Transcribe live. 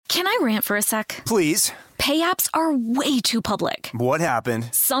Can I rant for a sec? Please. Pay apps are way too public. What happened?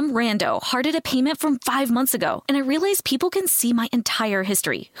 Some rando hearted a payment from 5 months ago, and I realized people can see my entire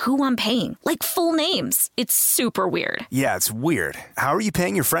history, who I'm paying, like full names. It's super weird. Yeah, it's weird. How are you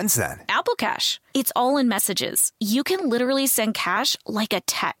paying your friends then? Apple Cash. It's all in messages. You can literally send cash like a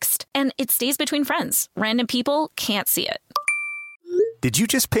text, and it stays between friends. Random people can't see it. Did you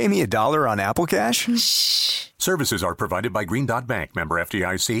just pay me $1 on Apple Cash? Shh. Services are provided by Green Dot Bank. Member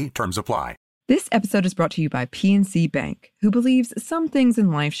FDIC. Terms apply. This episode is brought to you by PNC Bank, who believes some things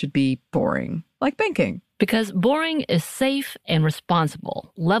in life should be boring, like banking. Because boring is safe and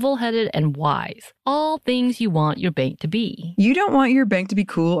responsible, level-headed and wise. All things you want your bank to be. You don't want your bank to be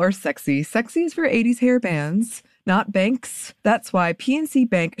cool or sexy. Sexy is for 80s hair bands, not banks. That's why PNC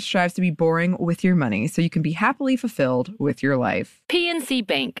Bank strives to be boring with your money so you can be happily fulfilled with your life. PNC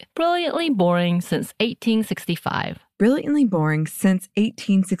Bank, brilliantly boring since 1865. Brilliantly Boring Since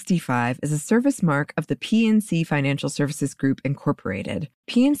 1865 is a service mark of the PNC Financial Services Group, Incorporated.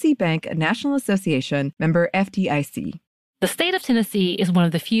 PNC Bank, a National Association, member FDIC. The state of Tennessee is one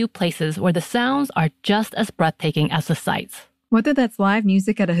of the few places where the sounds are just as breathtaking as the sights. Whether that's live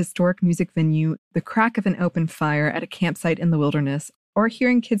music at a historic music venue, the crack of an open fire at a campsite in the wilderness, or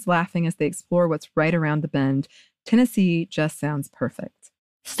hearing kids laughing as they explore what's right around the bend, Tennessee just sounds perfect.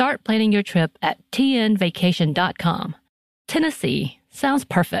 Start planning your trip at tnvacation.com. Tennessee sounds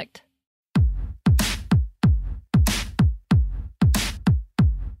perfect.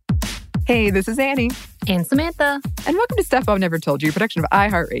 Hey, this is Annie. And Samantha. And welcome to Stuff I've Never Told You, production of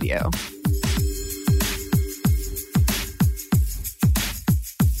iHeartRadio.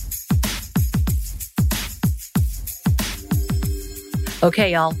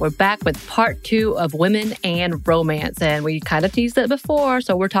 Okay, y'all, we're back with part 2 of Women and Romance. And we kind of teased it before.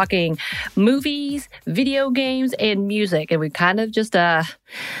 So we're talking movies, video games, and music. And we kind of just,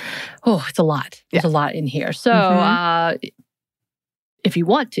 it's a lot. There's a lot in here. So if you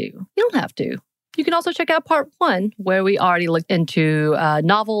want to, you don't have to. You can also check out part 1, where we already looked into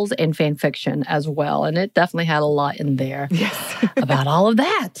novels and fan fiction as well. And it definitely had a lot in there about all of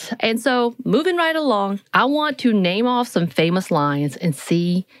that. And so moving right along, I want to name off some famous lines and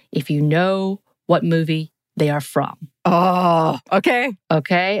see if you know what movie they are from. Oh, okay.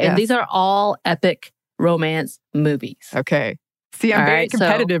 Okay? Yes. And these are all epic romance movies. Okay. See, I'm very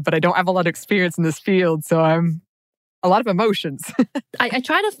competitive, but I don't have a lot of experience in this field, so I'm a lot of emotions. I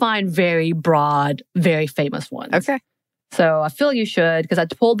try to find very broad, very famous ones. Okay. So I feel you should, because I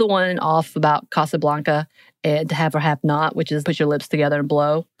pulled the one off about Casablanca and To Have or Have Not, which is put your lips together and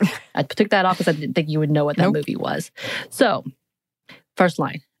blow. I took that off because I didn't think you would know what that movie was. So, first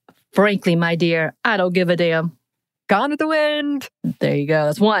line. Frankly, my dear, I don't give a damn. Gone with the Wind. There you go.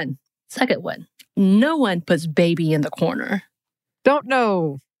 That's one. Second one. No one puts baby in the corner. Don't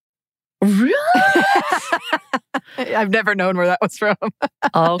know. Really? I've never known where that was from.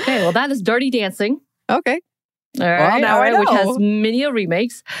 Okay, well, that is Dirty Dancing. Okay. All right, now I know. which has many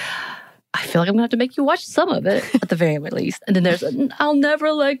remakes. I feel like I'm going to have to make you watch some of it, at the very least. And then there's I'll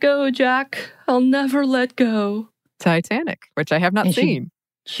Never Let Go, Jack. I'll Never Let Go. Titanic, which I have not seen.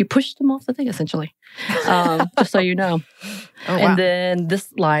 She pushed him off the thing, essentially. Just so you know. Oh, wow. And then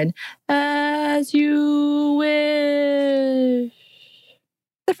this line, as you wish.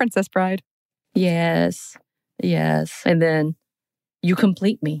 The Princess Bride. Yes. And then You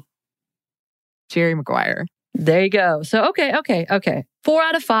Complete Me. Jerry Maguire. There you go. So, okay. 4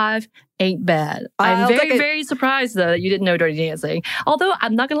 out of 5 ain't bad. I'm very surprised, though, that you didn't know Dirty Dancing. Although,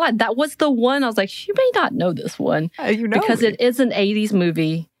 I'm not going to lie, that was the one I was like, she may not know this one. Because it is an 80s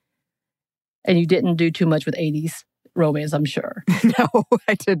movie, and you didn't do too much with 80s romance, I'm sure. No,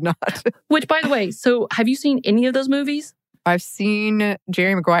 I did not. Which, by the way, so have you seen any of those movies? I've seen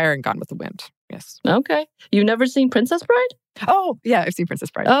Jerry Maguire and Gone with the Wind. Yes. Okay. You've never seen Princess Bride? Oh, yeah, I've seen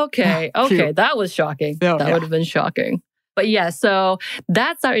Princess Bride. Okay. That was shocking. That would have been shocking. But yeah, so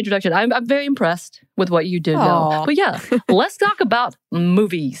that's our introduction. I'm very impressed with what you did know. But yeah, let's talk about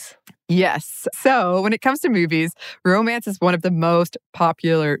movies. Yes. So when it comes to movies, romance is one of the most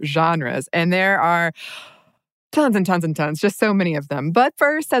popular genres. And there are tons and tons and tons, just so many of them. But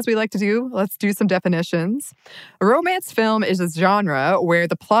first, as we like to do, let's do some definitions. A romance film is a genre where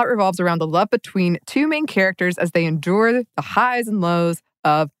the plot revolves around the love between two main characters as they endure the highs and lows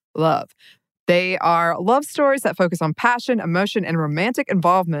of love. They are love stories that focus on passion, emotion, and romantic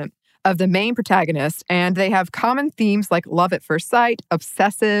involvement of the main protagonist, and they have common themes like love at first sight,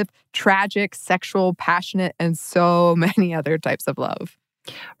 obsessive, tragic, sexual, passionate, and so many other types of love.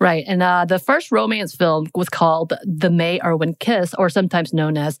 Right. And the first romance film was called The May Irwin Kiss, or sometimes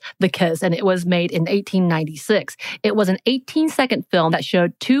known as The Kiss, and it was made in 1896. It was an 18-second film that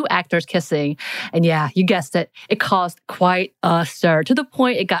showed two actors kissing. And yeah, you guessed it, it caused quite a stir, to the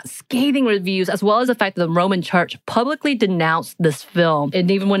point it got scathing reviews, as well as the fact that the Roman Church publicly denounced this film. And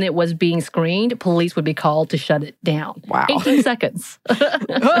even when it was being screened, police would be called to shut it down. Wow. 18 seconds.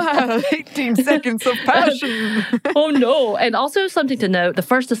 18 seconds of passion. Oh, no. And also something to note, the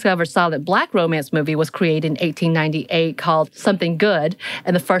first discovered silent black romance movie was created in 1898 called Something Good.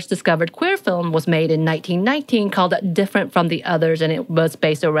 And the first discovered queer film was made in 1919 called Different from the Others. And it was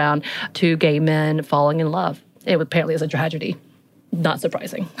based around two gay men falling in love. It apparently is a tragedy. Not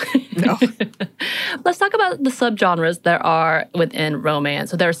surprising. No. Let's talk about the subgenres there are within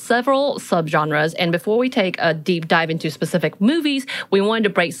romance. So there are several subgenres, and before we take a deep dive into specific movies, we wanted to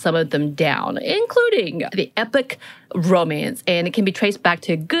break some of them down, including the epic romance, and it can be traced back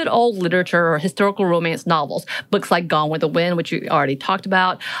to good old literature or historical romance novels. Books like Gone with the Wind, which you already talked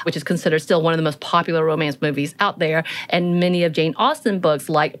about, which is considered still one of the most popular romance movies out there, and many of Jane Austen books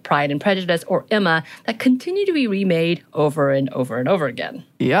like Pride and Prejudice or Emma that continue to be remade over and over and over again.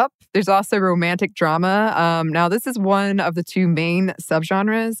 Yep. There's also romantic drama. Now, this is one of the two main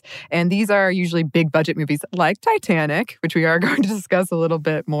subgenres, and these are usually big budget movies like Titanic, which we are going to discuss a little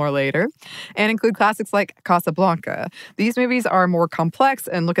bit more later, and include classics like Casablanca. These movies are more complex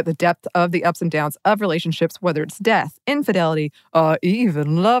and look at the depth of the ups and downs of relationships, whether it's death, infidelity, or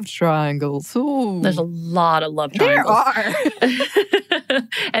even love triangles. Ooh. There's a lot of love triangles. There are.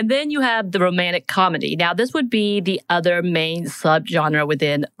 And then you have the romantic comedy. Now, this would be the other main subgenre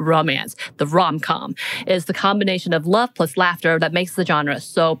within romance. The rom-com is the combination of love plus laughter that makes the genre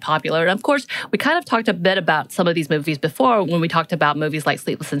so popular. And of course, we kind of talked a bit about some of these movies before when we talked about movies like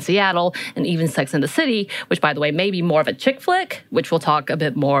Sleepless in Seattle and even Sex and the City, which, by the way, may be more of a chick flick, which we'll talk a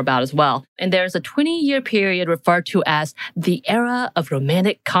bit more about as well. And there's a 20-year period referred to as the era of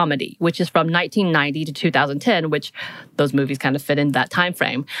romantic comedy, which is from 1990 to 2010, which those movies kind of fit in that time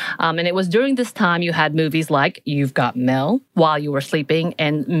frame. And it was during this time you had movies like You've Got Mail, While You Were Sleeping,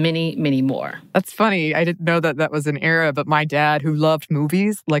 and many, many more. That's funny. I didn't know that that was an era, but my dad, who loved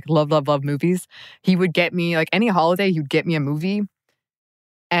movies, like love movies, he would get me, like any holiday, he would get me a movie.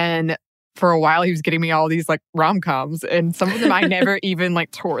 And for a while, he was getting me all these like rom-coms, and some of them I never even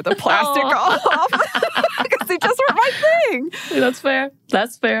like tore the plastic off because they just were my thing. That's fair.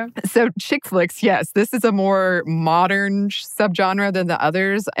 That's fair. So chick flicks, yes, this is a more modern subgenre than the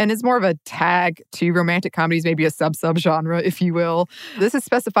others, and is more of a tag to romantic comedies, maybe a subgenre, if you will. This is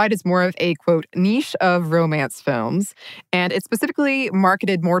specified as more of a, quote, niche of romance films, and it's specifically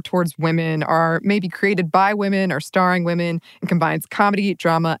marketed more towards women, or maybe created by women or starring women, and combines comedy,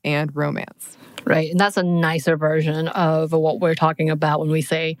 drama, and romance. Right. And that's a nicer version of what we're talking about when we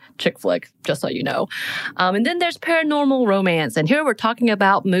say chick flick, just so you know. And then there's paranormal romance. And here we're talking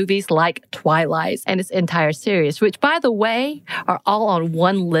about movies like Twilight and its entire series, which, by the way, are all on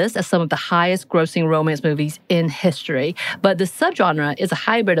one list as some of the highest grossing romance movies in history. But the subgenre is a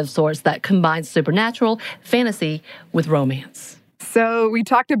hybrid of sorts that combines supernatural fantasy with romance. So we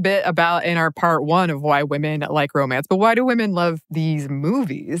talked a bit about in our part one of why women like romance, but why do women love these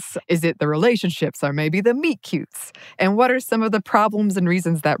movies? Is it the relationships or maybe the meet cutes? And what are some of the problems and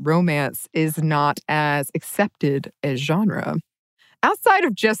reasons that romance is not as accepted as genre? Outside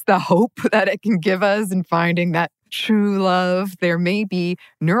of just the hope that it can give us in finding that true love, there may be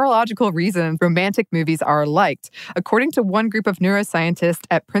neurological reasons romantic movies are liked. According to one group of neuroscientists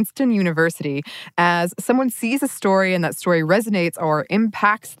at Princeton University, as someone sees a story and that story resonates or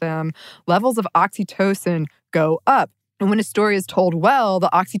impacts them, levels of oxytocin go up. And when a story is told well, the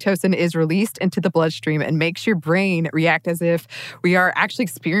oxytocin is released into the bloodstream and makes your brain react as if we are actually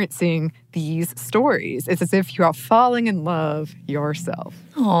experiencing these stories. It's as if you are falling in love yourself.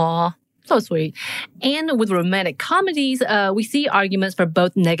 Aww. So sweet. And with romantic comedies, we see arguments for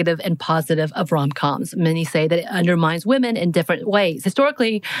both negative and positive of rom-coms. Many say that it undermines women in different ways.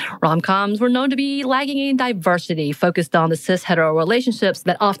 Historically, rom-coms were known to be lacking in diversity, focused on the cis-hetero relationships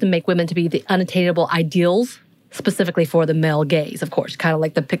that often make women to be the unattainable ideals, specifically for the male gaze, of course, kind of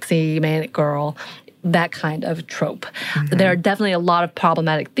like the pixie manic girl, that kind of trope. Mm-hmm. There are definitely a lot of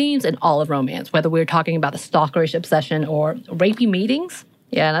problematic themes in all of romance, whether we're talking about the stalkerish obsession or rapey meetings.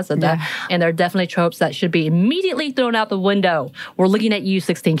 Yeah, that's that. Yeah. And there are definitely tropes that should be immediately thrown out the window. We're looking at you,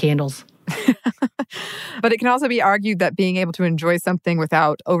 16 Candles. But it can also be argued that being able to enjoy something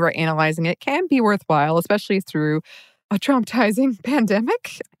without overanalyzing it can be worthwhile, especially through a traumatizing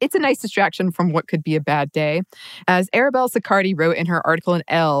pandemic. It's a nice distraction from what could be a bad day. As Arabelle Saccardi wrote in her article in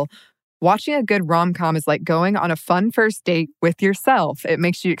Elle, Watching a good rom-com is like going on a fun first date with yourself. It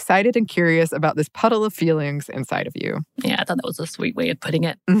makes you excited and curious about this puddle of feelings inside of you. Yeah, I thought that was a sweet way of putting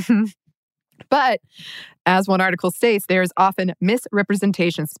it. But as one article states, there's often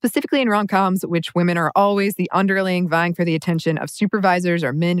misrepresentation, specifically in rom-coms, which women are always the underling vying for the attention of supervisors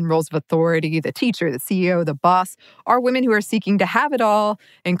or men in roles of authority, the teacher, the CEO, the boss, are women who are seeking to have it all,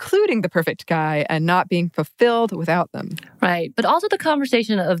 including the perfect guy, and not being fulfilled without them. Right. But also the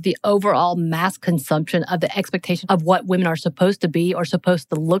conversation of the overall mass consumption of the expectation of what women are supposed to be or supposed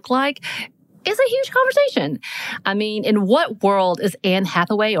to look like is a huge conversation. I mean, in what world is Anne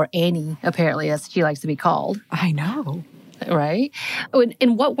Hathaway, or Annie, apparently, as she likes to be called? I know. Right?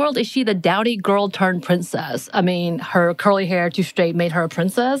 In what world is she the dowdy girl turned princess? I mean, her curly hair too straight made her a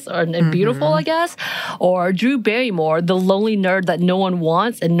princess and beautiful, I guess. Or Drew Barrymore, the lonely nerd that no one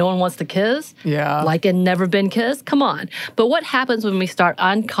wants and no one wants to kiss. Yeah. Like in Never Been Kissed? Come on. But what happens when we start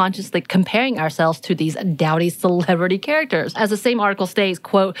unconsciously comparing ourselves to these dowdy celebrity characters? As the same article states,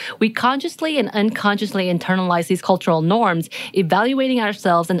 quote, we consciously and unconsciously internalize these cultural norms, evaluating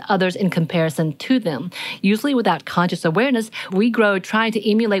ourselves and others in comparison to them. Usually without conscious awareness, we grow trying to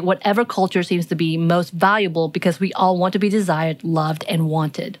emulate whatever culture seems to be most valuable because we all want to be desired, loved, and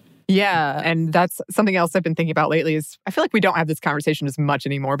wanted. Yeah, and that's something else I've been thinking about lately is I feel like we don't have this conversation as much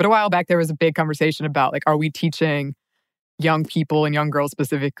anymore. But a while back, there was a big conversation about, like, are we teaching young people and young girls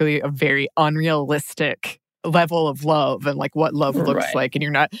specifically a very unrealistic level of love and, like, what love looks like. And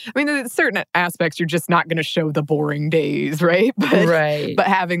you're not, I mean, there's certain aspects you're just not going to show the boring days, right? But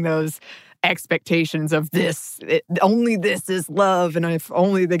having those expectations of only this is love, and if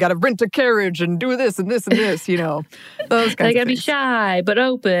only they got to rent a carriage and do this and this and this, you know, those kinds of things. They got to be shy, but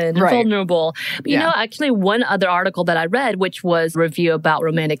open and vulnerable. But you know, actually one other article that I read, which was a review about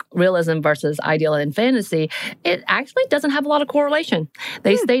romantic realism versus ideal and fantasy, it actually doesn't have a lot of correlation.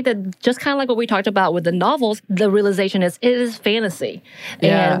 They state that just kind of like what we talked about with the novels, the realization is it is fantasy.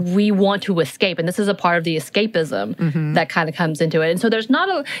 And we want to escape. And this is a part of the escapism that kind of comes into it. And so there's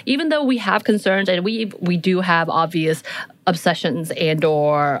not even though we have concerns and we do have obvious obsessions and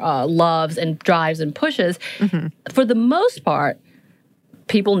or loves and drives and pushes, for the most part,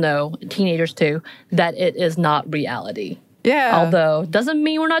 people know, teenagers too, that it is not reality. Yeah. Although doesn't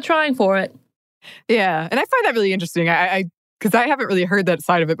mean we're not trying for it. Yeah. And I find that really interesting. Because I haven't really heard that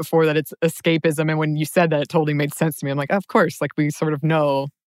side of it before, that it's escapism. And when you said that, it totally made sense to me. I'm like, of course, like we sort of know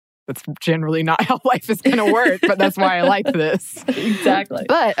that's generally not how life is going to work, but that's why I like this. Exactly.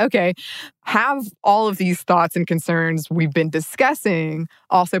 But okay, have all of these thoughts and concerns we've been discussing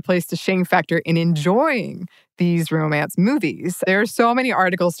also placed a shame factor in enjoying these romance movies? There are so many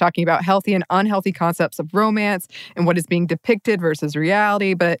articles talking about healthy and unhealthy concepts of romance and what is being depicted versus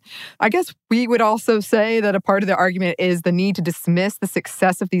reality. But I guess we would also say that a part of the argument is the need to dismiss the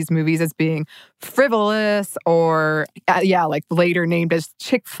success of these movies as being frivolous or, like later named as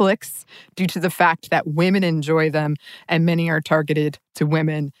chick flicks, due to the fact that women enjoy them and many are targeted to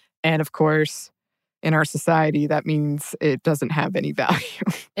women. And of course, in our society, that means it doesn't have any value.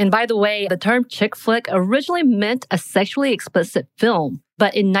 And by the way, the term chick flick originally meant a sexually explicit film.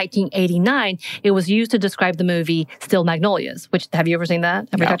 But in 1989, it was used to describe the movie Still Magnolias, which, have you ever seen that?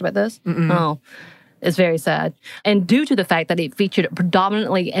 Have we talked about this? Oh, it's very sad. And due to the fact that it featured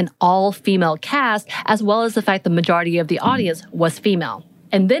predominantly an all-female cast, as well as the fact the majority of the audience was female.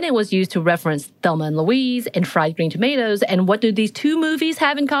 And then it was used to reference Thelma and Louise and Fried Green Tomatoes. And what do these two movies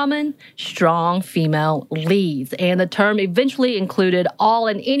have in common? Strong female leads. And the term eventually included all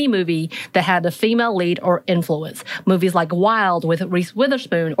and any movie that had a female lead or influence. Movies like Wild with Reese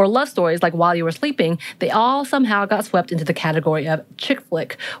Witherspoon or love stories like While You Were Sleeping, they all somehow got swept into the category of chick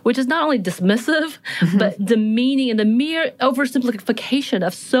flick, which is not only dismissive, but demeaning and the mere oversimplification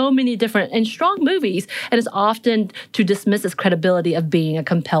of so many different and strong movies. And it's often to dismiss its credibility of being a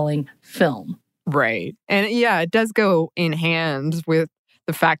compelling film. Right. And yeah, it does go in hand with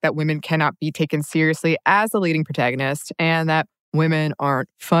the fact that women cannot be taken seriously as the leading protagonist and that women aren't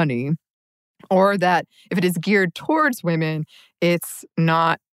funny, or that if it is geared towards women, it's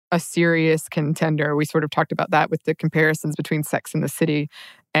not a serious contender. We sort of talked about that with the comparisons between Sex and the City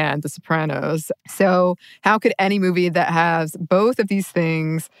and The Sopranos. So how could any movie that has both of these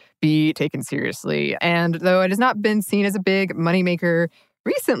things be taken seriously? And though it has not been seen as a big moneymaker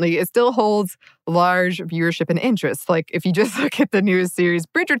recently, it still holds large viewership and interest. Like if you just look at the newest series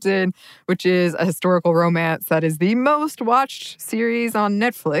Bridgerton, which is a historical romance that is the most watched series on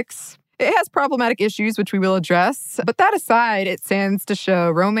Netflix, it has problematic issues, which we will address. But that aside, it stands to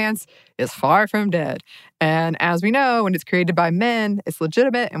show romance is far from dead. And as we know, when it's created by men, it's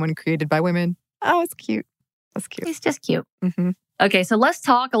legitimate. And when created by women, oh, it's cute. That's cute. It's just cute. Okay, so let's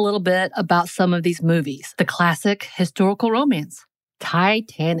talk a little bit about some of these movies. The classic historical romance,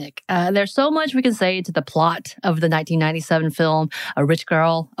 Titanic. There's so much we can say to the plot of the 1997 film. A rich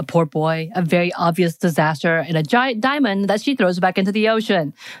girl, a poor boy, a very obvious disaster, and a giant diamond that she throws back into the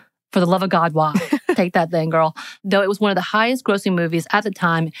ocean. For the love of God, why? Take that thing, girl. Though it was one of the highest grossing movies at the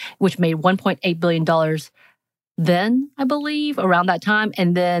time, which made $1.8 billion then, I believe, around that time.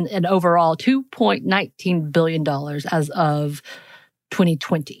 And then an overall $2.19 billion as of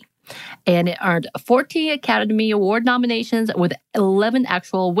 2020. And it earned 14 Academy Award nominations with 11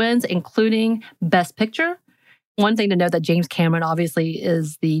 actual wins, including Best Picture. One thing to note that James Cameron obviously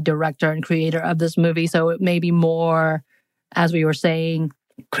is the director and creator of this movie. So it may be more, as we were saying,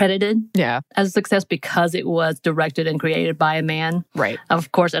 credited as a success because it was directed and created by a man. Right.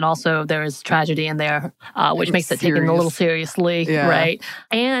 Of course, and also there is tragedy in there, which makes it taken a little seriously, right?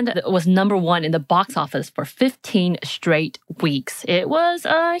 And it was number one in the box office for 15 straight weeks. It was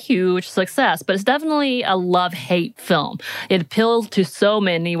a huge success, but it's definitely a love-hate film. It appealed to so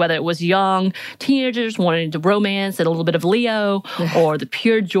many, whether it was young teenagers wanting to romance and a little bit of Leo, or the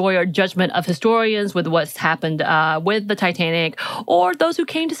pure joy or judgment of historians with what's happened with the Titanic, or those who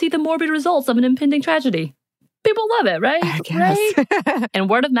came to see the morbid results of an impending tragedy. People love it, right? I guess. Right? And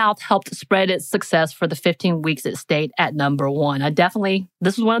word of mouth helped spread its success for the 15 weeks it stayed at number one.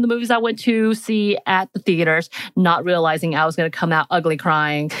 This was one of the movies I went to see at the theaters, not realizing I was going to come out ugly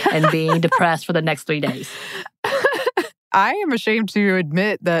crying and being depressed for the next 3 days. I am ashamed to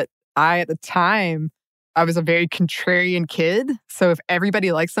admit that at the time, I was a very contrarian kid. So if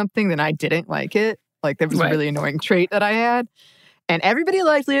everybody liked something, then I didn't like it. Like, that was a really annoying trait that I had. And everybody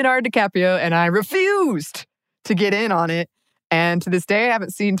liked Leonardo DiCaprio, and I refused to get in on it. And to this day, I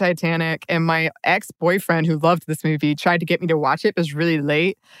haven't seen Titanic. And my ex-boyfriend, who loved this movie, tried to get me to watch it, but it was really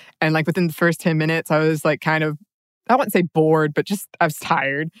late. And like within the first 10 minutes, I was like kind of, I wouldn't say bored, but just I was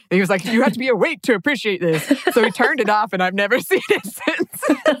tired. And he was like, you have to be awake to appreciate this. So he turned it off, and I've never seen it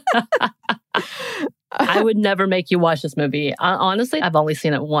since. I would never make you watch this movie. Honestly, I've only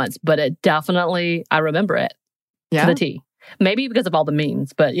seen it once, but I remember it to the T. Maybe because of all the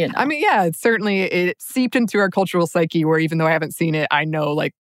memes, but you know. I mean, yeah, it seeped into our cultural psyche where even though I haven't seen it, I know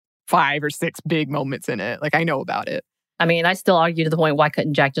like 5 or 6 big moments in it. Like, I know about it. I mean, I still argue to the point, why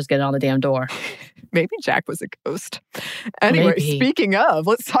couldn't Jack just get on the damn door? Maybe Jack was a ghost. Anyway, speaking of,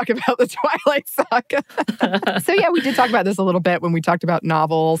 let's talk about the Twilight Saga. So yeah, we did talk about this a little bit when we talked about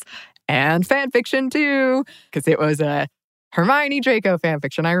novels and fan fiction too, because it was a Hermione Draco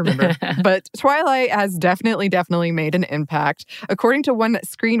fanfiction, I remember. But Twilight has definitely made an impact. According to one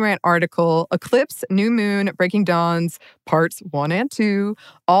Screen Rant article, Eclipse, New Moon, Breaking Dawns, parts 1 and 2,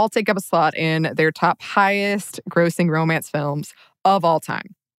 all take up a slot in their top highest grossing romance films of all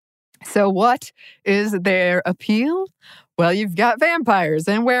time. So what is their appeal? Well, you've got vampires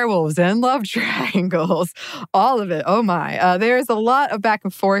and werewolves and love triangles, all of it. Oh my. There's a lot of back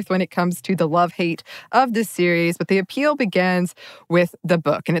and forth when it comes to the love-hate of this series, but the appeal begins with the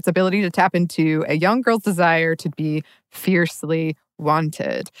book and its ability to tap into a young girl's desire to be fiercely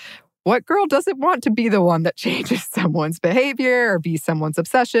wanted. What girl doesn't want to be the one that changes someone's behavior or be someone's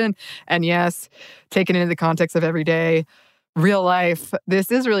obsession? And yes, taken into the context of everyday real life,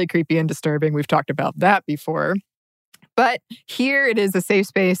 this is really creepy and disturbing. We've talked about that before. But here it is a safe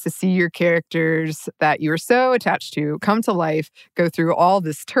space to see your characters that you are so attached to come to life, go through all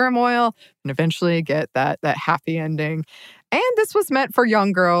this turmoil, and eventually get that happy ending. And this was meant for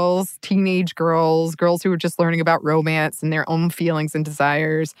young girls, teenage girls, girls who were just learning about romance and their own feelings and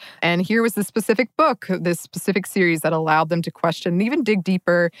desires. And here was this specific book, this specific series that allowed them to question and even dig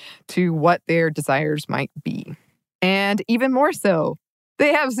deeper to what their desires might be. And even more so,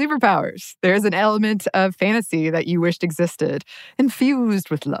 they have superpowers. There's an element of fantasy that you wished existed,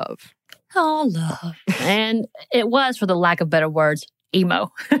 infused with love. Oh, love. And it was, for the lack of better words,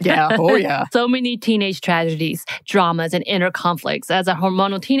 emo. Yeah. Oh, yeah. So many teenage tragedies, dramas, and inner conflicts. As a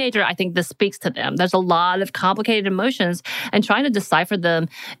hormonal teenager, I think this speaks to them. There's a lot of complicated emotions, and trying to decipher them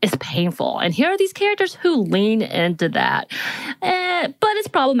is painful. And here are these characters who lean into that. But it's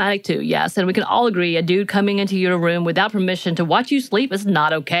problematic too, yes. And we can all agree a dude coming into your room without permission to watch you sleep is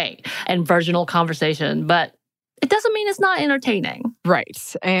not okay. And virginal conversation, but it doesn't mean it's not entertaining.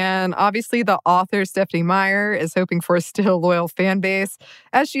 Right. And obviously the author, Stephenie Meyer, is hoping for a still loyal fan base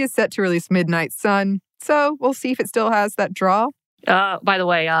as she is set to release Midnight Sun. So we'll see if it still has that draw. By the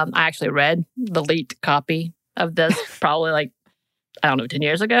way, I actually read the leaked copy of this probably 10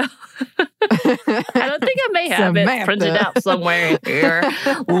 years ago. I don't think I've may have it printed out somewhere here.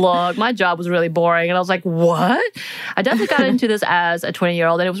 Look, my job was really boring. And I was like, what? I definitely got into this as a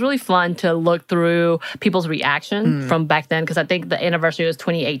 20-year-old. And it was really fun to look through people's reaction from back then. Because I think the anniversary was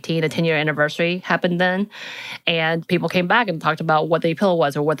 2018. The 10-year anniversary happened then. And people came back and talked about what the appeal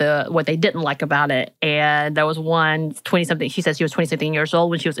was or what they didn't like about it. And there was one 20-something, she said she was 20-something years old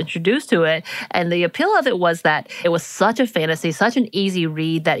when she was introduced to it. And the appeal of it was that it was such a fantasy, such an easy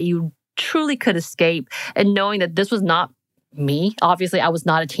read that you truly could escape. And knowing that this was not me. Obviously, I was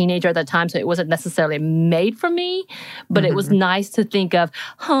not a teenager at that time, so it wasn't necessarily made for me. But it was nice to think of,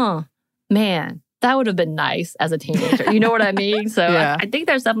 man, that would have been nice as a teenager. You know what I mean? So Yeah. I think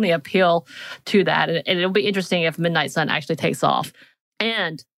there's definitely appeal to that. And it'll be interesting if Midnight Sun actually takes off.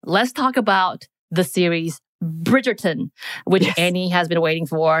 And let's talk about the series Bridgerton, which Annie has been waiting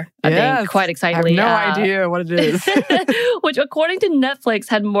for, I think, quite excitedly. I have no idea what it is. Which, according to Netflix,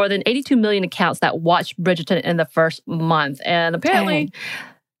 had more than 82 million accounts that watched Bridgerton in the first month. And apparently,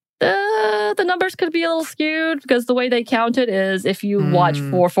 the numbers could be a little skewed because the way they count it is if you watch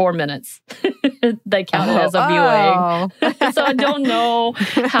for 4 minutes, they count it as a viewing. So I don't know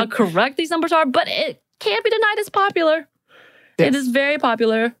how correct these numbers are, but it can't be denied it's popular. It is very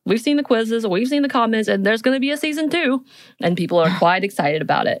popular. We've seen the quizzes, we've seen the comments, and there's going to be a season 2, and people are quite excited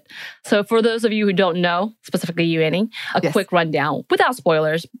about it. So for those of you who don't know, specifically you, Annie, a quick rundown without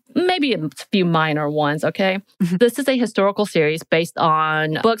spoilers, maybe a few minor ones, okay? This is a historical series based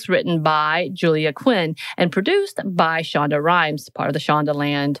on books written by Julia Quinn and produced by Shonda Rhimes, part of the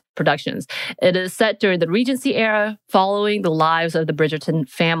Shondaland Productions. It is set during the Regency era, following the lives of the Bridgerton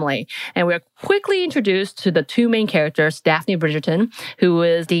family. And we're quickly introduced to the two main characters, Daphne Bridgerton, who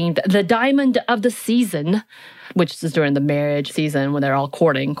is deemed the diamond of the season, which is during the marriage season when they're all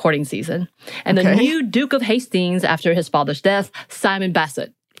courting season. And the new Duke of Hastings after his father's death, Simon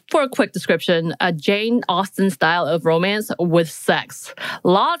Bassett. For a quick description, a Jane Austen style of romance with sex.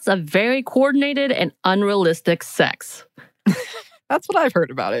 Lots of very coordinated and unrealistic sex. That's what I've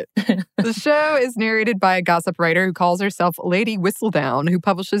heard about it. The show is narrated by a gossip writer who calls herself Lady Whistledown, who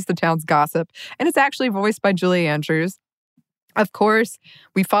publishes the town's gossip, and it's actually voiced by Julie Andrews. Of course,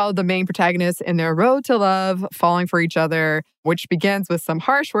 we follow the main protagonists in their road to love, falling for each other, which begins with some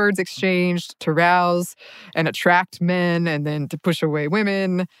harsh words exchanged to rouse and attract men and then to push away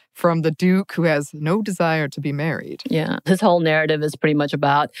women from the Duke, who has no desire to be married. Yeah. His whole narrative is pretty much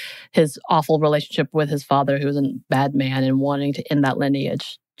about his awful relationship with his father, who was a bad man, and wanting to end that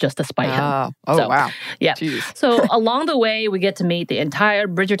lineage just to spite him. Wow. Yeah. Jeez. So along the way, we get to meet the entire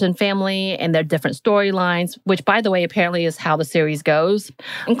Bridgerton family and their different storylines, which, by the way, apparently is how the series goes,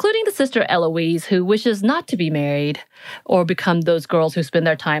 including the sister Eloise, who wishes not to be married or become those girls who spend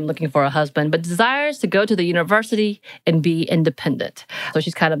their time looking for a husband, but desires to go to the university and be independent. So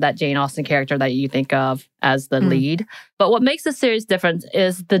she's kind of that Jane Austen character that you think of as the lead. But what makes the series different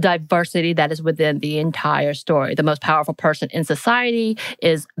is the diversity that is within the entire story. The most powerful person in society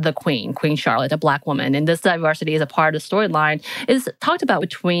is the Queen Charlotte, a Black woman. And this diversity as a part of the storyline is talked about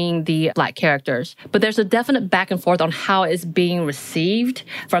between the Black characters. But there's a definite back and forth on how it's being received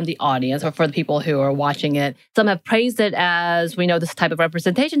from the audience or for the people who are watching it. Some have praised it as, we know this type of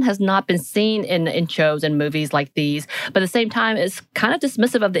representation has not been seen in shows and movies like these. But at the same time, it's kind of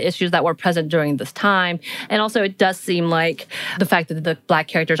dismissive of the issues that were present during this time. And also, it does seem like the fact that the Black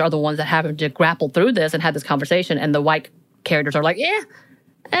characters are the ones that have to grapple through this and have this conversation, and the white characters are like,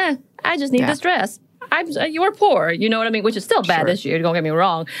 I just need this dress. You're poor, you know what I mean? Which is still a bad issue, don't get me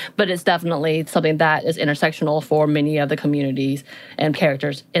wrong. But it's definitely something that is intersectional for many of the communities and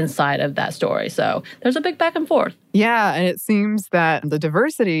characters inside of that story. So there's a big back and forth. Yeah, and it seems that the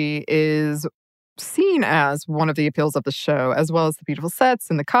diversity is seen as one of the appeals of the show, as well as the beautiful sets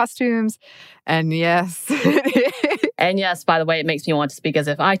and the costumes. And yes. And yes, by the way, it makes me want to speak as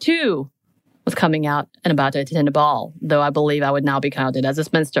if I too was coming out and about to attend a ball, though I believe I would now be counted as a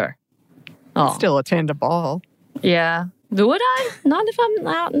spinster. Oh. Still attend a ball. Yeah. Would I? Not if I'm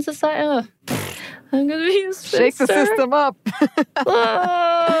out in society. I'm going to be a spinster. Shake the system up.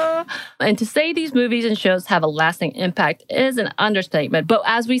 And to say these movies and shows have a lasting impact is an understatement. But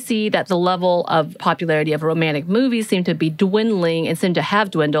as we see that the level of popularity of romantic movies seem to be dwindling and seem to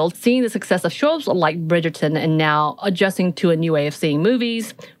have dwindled, seeing the success of shows like Bridgerton and now adjusting to a new way of seeing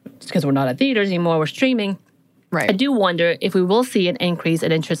movies, because we're not at theaters anymore, we're streaming. Right. I do wonder if we will see an increase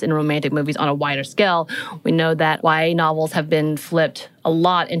in interest in romantic movies on a wider scale. We know that YA novels have been flipped a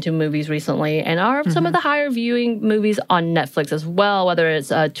lot into movies recently and are some of the higher viewing movies on Netflix as well, whether it's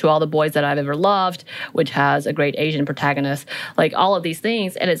To All the Boys That I've Ever Loved, which has a great Asian protagonist, like all of these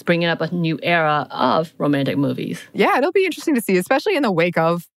things, and it's bringing up a new era of romantic movies. Yeah, it'll be interesting to see, especially in the wake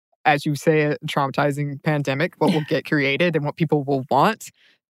of as you say, a traumatizing pandemic, what will get created and what people will want.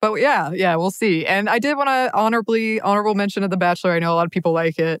 But yeah, we'll see. And I did want to honorable mention of The Bachelor. I know a lot of people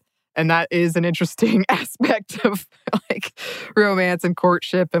like it. And that is an interesting aspect of like romance and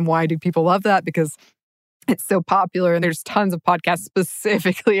courtship. And why do people love that? Because it's so popular. And there's tons of podcasts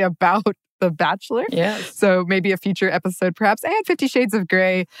specifically about The Bachelor. Yes. So maybe a future episode perhaps. And 50 Shades of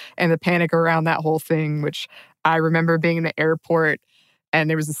Grey and the panic around that whole thing, which I remember being in the airport and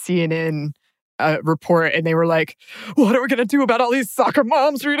there was a CNN report and they were like, what are we going to do about all these soccer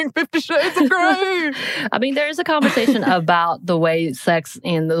moms reading 50 Shades of Grey? I mean, there is a conversation about the way sex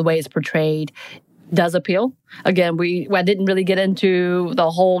and the way it's portrayed does appeal. Again, I didn't really get into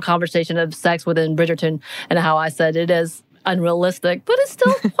the whole conversation of sex within Bridgerton and how I said it is unrealistic, but it's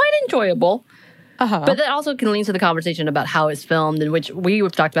still quite enjoyable. But that also can lead to the conversation about how it's filmed, in which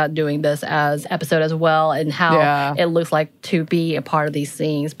we've talked about doing this as episode as well, and how it looks like to be a part of these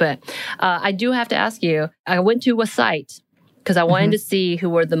scenes. But I do have to ask you, I went to a site because I wanted to see who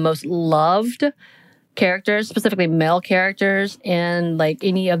were the most loved characters, specifically male characters in like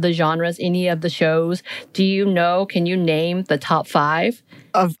any of the genres, any of the shows. Do you know, can you name the top 5?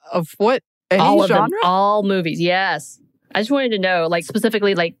 Of what? Any all of genre? them, all movies, yes. I just wanted to know, like,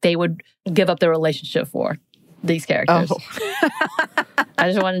 specifically, like, they would give up their relationship for these characters. Oh.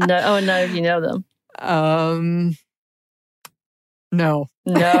 I just wanted to know. Oh, no, you know them. No.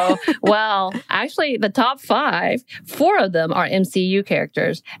 No. Well, actually, the top 5, 4 of them are MCU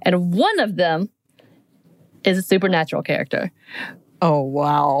characters, and one of them is a supernatural character. Oh,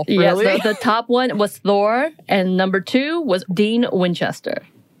 wow. Yes, Really? the top one was Thor, and number 2 was Dean Winchester.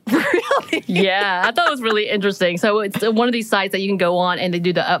 Really? Yeah, I thought it was really interesting. So it's one of these sites that you can go on and they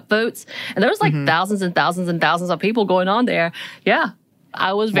do the upvotes. And there was like thousands and thousands and thousands of people going on there. Yeah,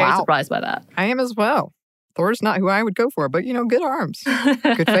 I was very surprised by that. I am as well. Thor's not who I would go for, but, good arms,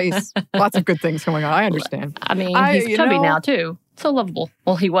 good face, lots of good things going on. I understand. I mean, he's chubby now, too. So lovable.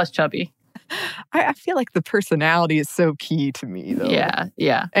 Well, he was chubby. I feel like the personality is so key to me, though.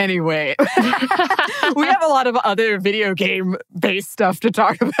 Yeah. Anyway, we have a lot of other video game-based stuff to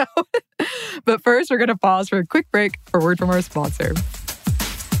talk about. But first, we're going to pause for a quick break for a word from our sponsor.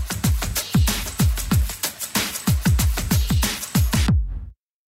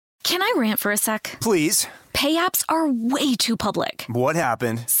 Can I rant for a sec? Please. Pay apps are way too public. What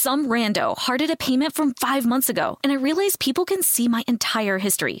happened? Some rando hearted a payment from 5 months ago, and I realized people can see my entire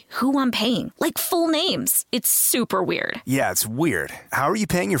history, who I'm paying, like full names. It's super weird. Yeah, it's weird. How are you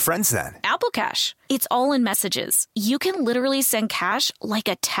paying your friends then? Apple Cash. It's all in messages. You can literally send cash like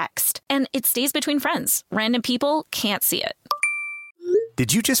a text, and it stays between friends. Random people can't see it.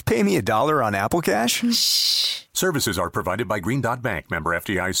 Did you just pay me $1 on Apple Cash? Shh. Services are provided by Green Dot Bank, member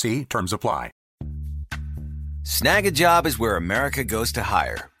FDIC. Terms apply. Snag a Job is where America goes to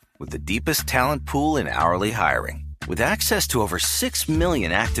hire, with the deepest talent pool in hourly hiring. With access to over 6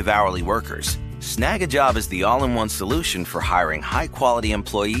 million active hourly workers, Snag a Job is the all-in-one solution for hiring high-quality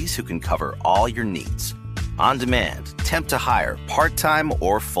employees who can cover all your needs. On demand, temp to hire, part-time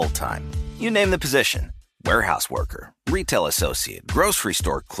or full-time. You name the position. Warehouse worker, retail associate, grocery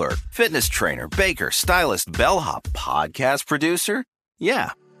store clerk, fitness trainer, baker, stylist, bellhop, podcast producer.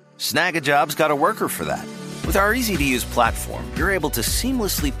 Yeah, Snag a Job's got a worker for that. With our easy-to-use platform, you're able to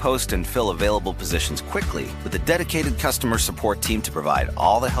seamlessly post and fill available positions quickly with a dedicated customer support team to provide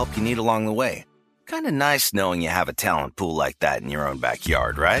all the help you need along the way. Kind of nice knowing you have a talent pool like that in your own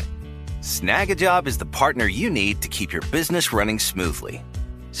backyard, right? Snag a Job is the partner you need to keep your business running smoothly.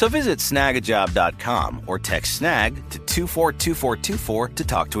 So visit snagajob.com or text snag to 242424 to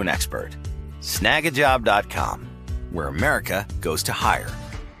talk to an expert. Snagajob.com, where America goes to hire.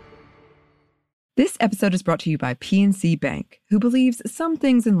 This episode is brought to you by PNC Bank, who believes some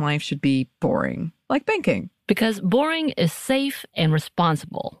things in life should be boring, like banking. Because boring is safe and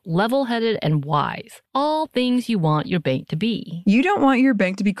responsible, level-headed and wise. All things you want your bank to be. You don't want your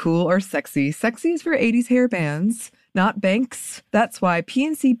bank to be cool or sexy. Sexy is for 80s hair bands, not banks. That's why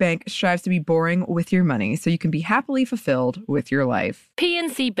PNC Bank strives to be boring with your money so you can be happily fulfilled with your life.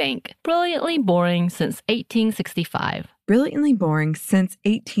 PNC Bank, brilliantly boring since 1865. Brilliantly Boring Since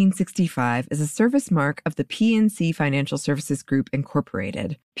 1865 is a service mark of the PNC Financial Services Group,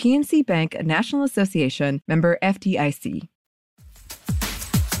 Incorporated. PNC Bank, a National Association, member FDIC.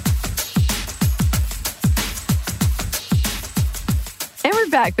 And we're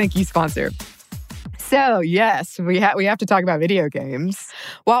back. Thank you, sponsor. So, yes, we have to talk about video games.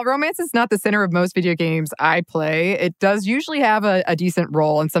 While romance is not the center of most video games I play, it does usually have a decent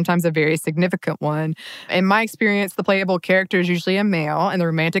role and sometimes a very significant one. In my experience, the playable character is usually a male and the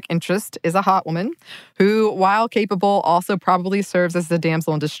romantic interest is a hot woman who, while capable, also probably serves as the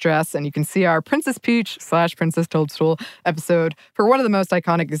damsel in distress. And you can see our Princess Peach / Princess Toadstool episode for one of the most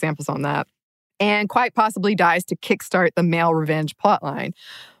iconic examples on that. And quite possibly dies to kickstart the male revenge plotline.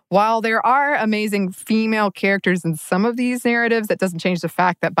 While there are amazing female characters in some of these narratives, that doesn't change the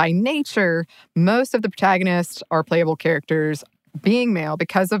fact that by nature, most of the protagonists are playable characters being male.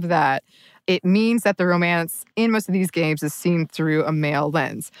 Because of that, it means that the romance in most of these games is seen through a male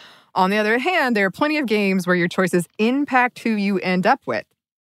lens. On the other hand, there are plenty of games where your choices impact who you end up with.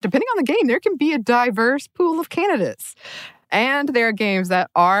 Depending on the game, there can be a diverse pool of candidates. And there are games that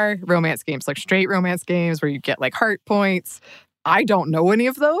are romance games, like straight romance games where you get like heart points. I don't know any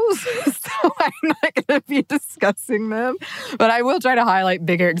of those, so I'm not going to be discussing them. But I will try to highlight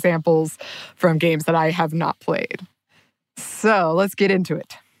bigger examples from games that I have not played. So let's get into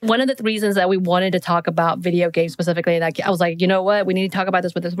it. One of the reasons that we wanted to talk about video games specifically, and I was like, you know what, we need to talk about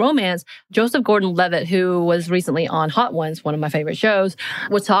this with this romance. Joseph Gordon-Levitt, who was recently on Hot Ones, one of my favorite shows,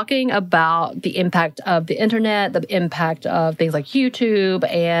 was talking about the impact of the internet, the impact of things like YouTube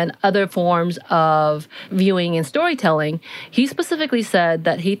and other forms of viewing and storytelling. He specifically said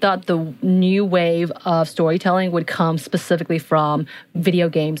that he thought the new wave of storytelling would come specifically from video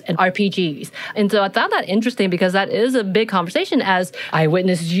games and RPGs. And so I found that interesting because that is a big conversation as I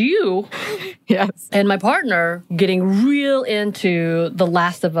witnessed you yes, and my partner getting real into The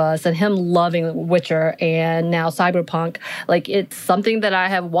Last of Us and him loving Witcher and now Cyberpunk. Like, it's something that I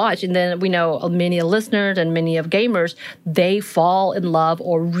have watched. And then we know many listeners and many of gamers, they fall in love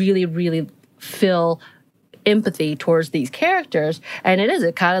or really, really feel empathy towards these characters. And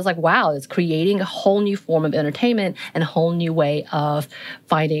it kind of like, wow, it's creating a whole new form of entertainment and a whole new way of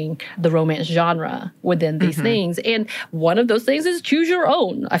finding the romance genre within these things. And one of those things is Choose Your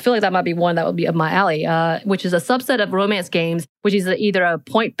Own. I feel like that might be one that would be up my alley, which is a subset of romance games, which is either a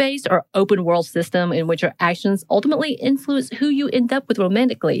point-based or open world system in which your actions ultimately influence who you end up with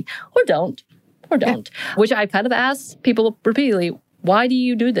romantically or don't, which I kind of ask people repeatedly, why do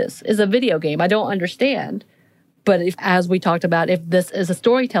you do this? It's a video game. I don't understand. But if, as we talked about, if this is a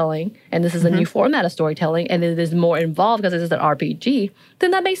storytelling and this is a new format of storytelling and it is more involved because it is an RPG,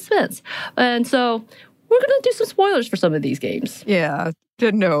 then that makes sense. And so we're going to do some spoilers for some of these games. Yeah.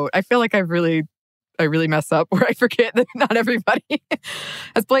 Good note. I feel like I really mess up where I forget that not everybody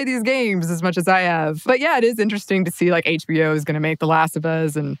has played these games as much as I have. But yeah, it is interesting to see like HBO is going to make The Last of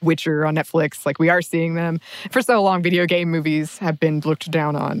Us and Witcher on Netflix. Like we are seeing them. For so long, video game movies have been looked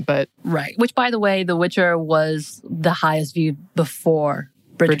down on, but... Right. Which, by the way, The Witcher was the highest viewed before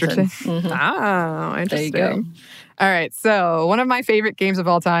Bridgerton. Oh, interesting. There you go. All right. So one of my favorite games of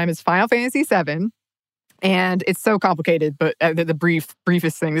all time is Final Fantasy VII. And it's so complicated, but the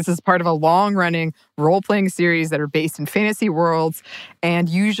briefest thing, this is part of a long-running role-playing series that are based in fantasy worlds and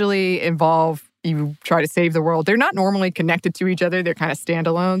usually involve you try to save the world. They're not normally connected to each other. They're kind of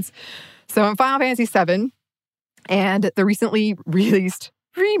standalones. So in Final Fantasy VII and the recently released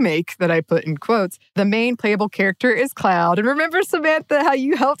remake that I put in quotes, the main playable character is Cloud. And remember, Samantha, how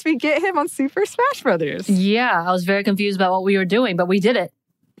you helped me get him on Super Smash Brothers? Yeah, I was very confused about what we were doing, but we did it.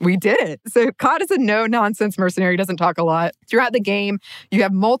 We did it. So Cloud is a no-nonsense mercenary, doesn't talk a lot. Throughout the game, you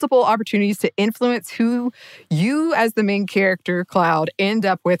have multiple opportunities to influence who you, as the main character, Cloud, end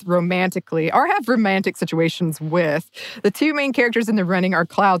up with romantically or have romantic situations with. The two main characters in the running are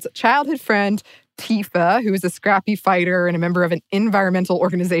Cloud's childhood friend, Tifa, who is a scrappy fighter and a member of an environmental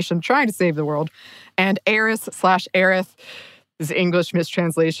organization trying to save the world, and Aerith, this English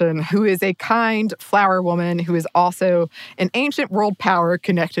mistranslation, who is a kind flower woman who is also an ancient world power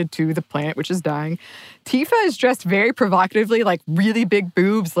connected to the planet, which is dying. Tifa is dressed very provocatively, like really big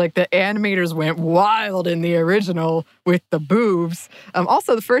boobs. Like the animators went wild in the original with the boobs.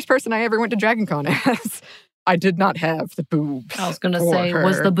 Also, the first person I ever went to Dragon Con as. I did not have the boobs. I was going to say,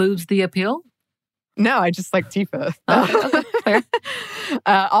 was the boobs the appeal? No, I just like Tifa. Oh, fair.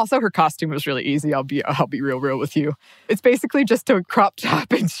 Also, her costume was really easy. I'll be real with you. It's basically just a crop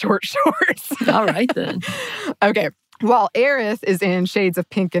top and short shorts. All right, then. Okay. While Aerith is in shades of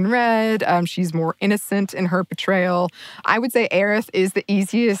pink and red, she's more innocent in her portrayal. I would say Aerith is the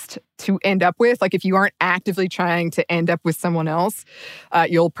easiest to end up with. Like, if you aren't actively trying to end up with someone else,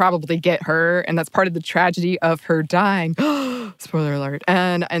 you'll probably get her. And that's part of the tragedy of her dying. Spoiler alert.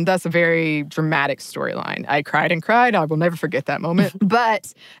 And that's a very dramatic storyline. I cried and cried. I will never forget that moment.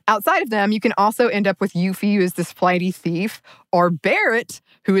 But outside of them, you can also end up with Yuffie, who is this flighty thief, or Barrett,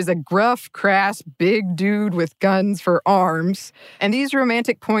 who is a gruff, crass, big dude with guns for arms. And these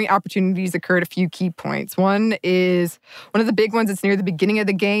romantic point opportunities occur at a few key points. One of the big ones, it's near the beginning of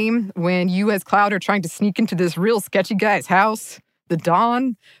the game when you as Cloud are trying to sneak into this real sketchy guy's house, the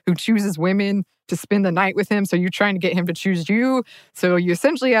Don, who chooses women to spend the night with him. So you're trying to get him to choose you. So you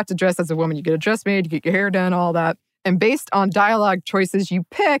essentially have to dress as a woman. You get a dress made, you get your hair done, all that. And based on dialogue choices you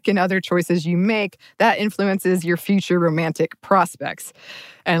pick and other choices you make, that influences your future romantic prospects.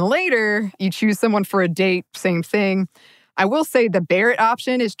 And later, you choose someone for a date, same thing. I will say the Barrett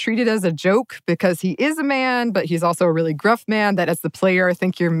option is treated as a joke because he is a man, but he's also a really gruff man that as the player, I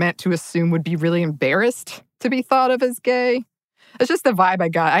think you're meant to assume would be really embarrassed to be thought of as gay. It's just the vibe I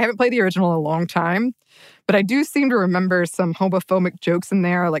got. I haven't played the original in a long time, but I do seem to remember some homophobic jokes in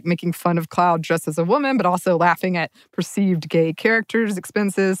there, like making fun of Cloud dressed as a woman, but also laughing at perceived gay characters'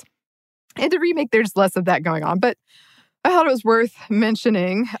 expenses. In the remake, there's less of that going on, but I thought it was worth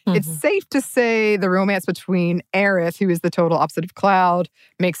mentioning. Mm-hmm. It's safe to say the romance between Aerith, who is the total opposite of Cloud,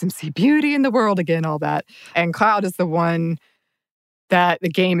 makes him see beauty in the world again, all that. And Cloud is the one that the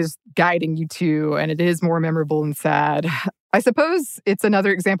game is guiding you to, and it is more memorable and sad. I suppose it's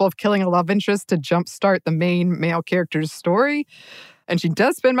another example of killing a love interest to jumpstart the main male character's story. And she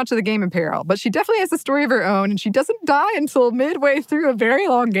does spend much of the game in peril, but she definitely has a story of her own, and she doesn't die until midway through a very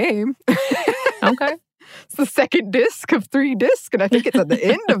long game. Okay. It's the second disc of 3 discs, and I think it's at the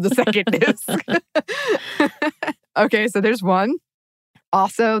end of the second disc. Okay, so there's one.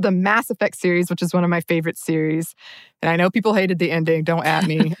 Also, the Mass Effect series, which is one of my favorite series. And I know people hated the ending, don't at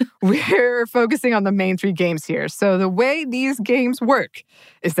me. We're focusing on the main 3 games here. So the way these games work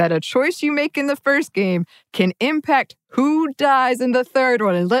is that a choice you make in the first game can impact who dies in the third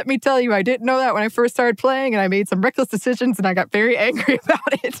one. And let me tell you, I didn't know that when I first started playing, and I made some reckless decisions, and I got very angry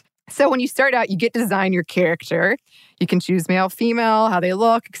about it. So when you start out, you get to design your character. You can choose male, female, how they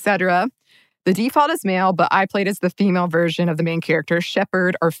look, etc. The default is male, but I played as the female version of the main character,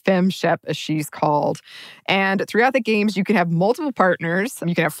 Shepard, or FemShep, as she's called. And throughout the games, you can have multiple partners.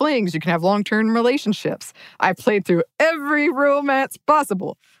 You can have flings. You can have long-term relationships. I played through every romance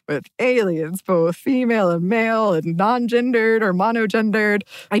possible with aliens, both female and male, and non-gendered or monogendered.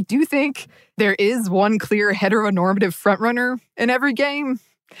 I do think there is one clear heteronormative frontrunner in every game.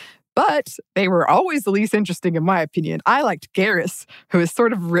 But they were always the least interesting, in my opinion. I liked Garrus, who is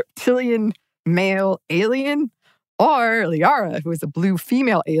sort of reptilian male alien, or Liara, who is a blue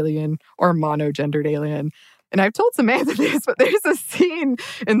female alien or monogendered alien. And I've told Samantha this, but there's a scene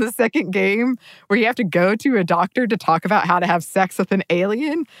in the second game where you have to go to a doctor to talk about how to have sex with an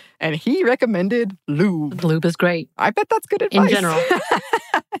alien, and he recommended lube. Lube is great. I bet that's good advice. In general.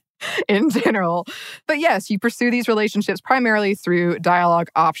 In general. But yes, you pursue these relationships primarily through dialogue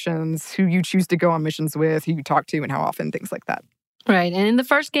options, who you choose to go on missions with, who you talk to, and how often, things like that. Right. And in the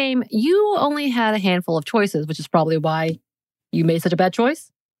first game, you only had a handful of choices, which is probably why you made such a bad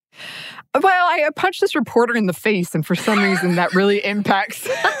choice. Well, I punched this reporter in the face, and for some reason that really impacts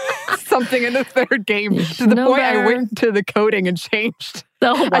something in the third game to the point I went to the coding and changed.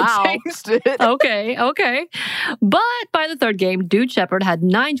 Oh, wow. I changed it. Okay. But by the third game, Dude Shepard had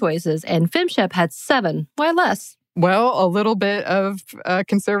 9 choices and FemShep had 7. Why less? Well, a little bit of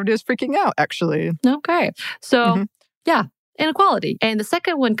conservatives freaking out, actually. Okay. So, yeah. Inequality. And the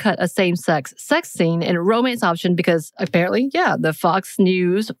second one cut a same-sex sex scene and a romance option because apparently, the Fox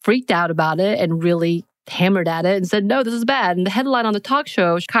News freaked out about it and really hammered at it and said, no, this is bad. And the headline on the talk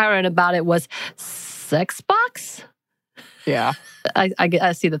show, Chiron, about it was Sex Box? Yeah.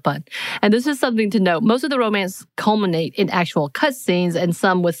 I see the pun. And this is something to note. Most of the romance culminate in actual cutscenes and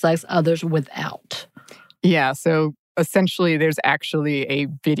some with sex, others without. Yeah, so essentially there's actually a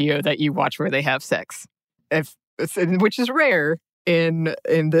video that you watch where they have sex. Which is rare in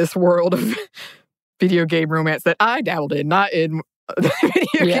this world of video game romance that I dabbled in, not in the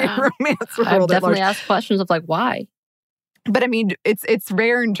video game romance world. I've definitely asked questions of why? But I mean, it's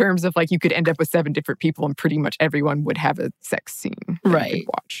rare in terms of you could end up with 7 different people and pretty much everyone would have a sex scene that you could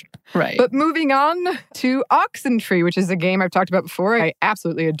watch. Right. But moving on to Oxenfree, which is a game I've talked about before. I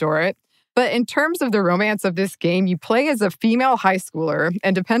absolutely adore it. But in terms of the romance of this game, you play as a female high schooler,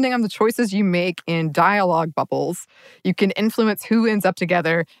 and depending on the choices you make in dialogue bubbles, you can influence who ends up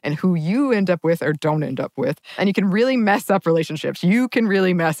together and who you end up with or don't end up with. And you can really mess up relationships.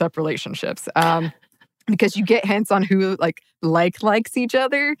 because you get hints on who likes each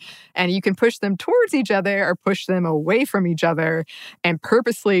other, and you can push them towards each other or push them away from each other and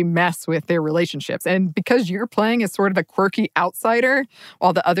purposely mess with their relationships. And because you're playing as sort of a quirky outsider,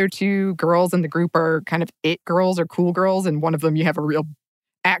 while the other two girls in the group are kind of it girls or cool girls, and one of them you have a real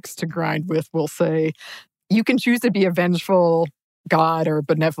axe to grind with, we'll say, you can choose to be a vengeful god or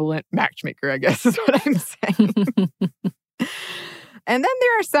benevolent matchmaker, I guess is what I'm saying. And then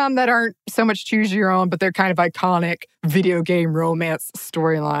there are some that aren't so much choose your own, but they're kind of iconic video game romance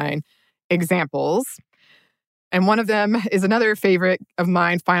storyline examples. And one of them is another favorite of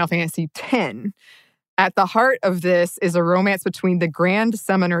mine, Final Fantasy X. At the heart of this is a romance between the Grand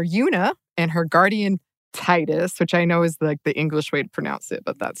Summoner Yuna and her guardian Tidus, which I know is like the English way to pronounce it,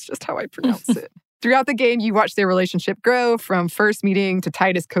 but that's just how I pronounce it. Throughout the game, you watch their relationship grow from first meeting to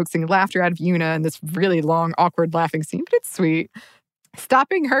Tidus coaxing laughter out of Yuna in this really long, awkward laughing scene, but it's sweet.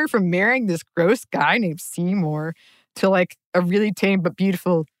 Stopping her from marrying this gross guy named Seymour to like a really tame but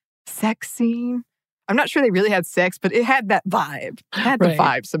beautiful sex scene. I'm not sure they really had sex, but it had that vibe. It had the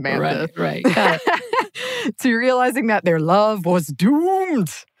vibe, Samantha. Right. To realizing that their love was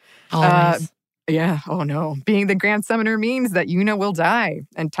doomed. Yeah, oh no. Being the Grand Summoner means that Yuna will die,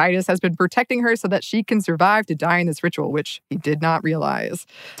 and Tidus has been protecting her so that she can survive to die in this ritual, which he did not realize.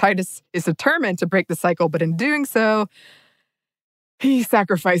 Tidus is determined to break the cycle, but in doing so, he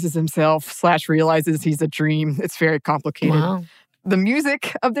sacrifices himself / realizes he's a dream. It's very complicated. Wow. The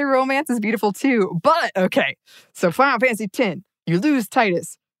music of their romance is beautiful too. But, okay, so Final Fantasy X, you lose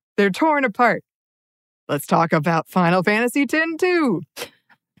Tidus. They're torn apart. Let's talk about Final Fantasy X too,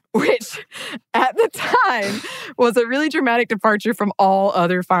 which at the time was a really dramatic departure from all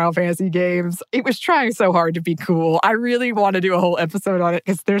other Final Fantasy games. It was trying so hard to be cool. I really want to do a whole episode on it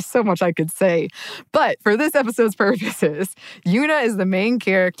because there's so much I could say. But for this episode's purposes, Yuna is the main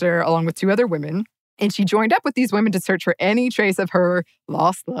character along with two other women, and she joined up with these women to search for any trace of her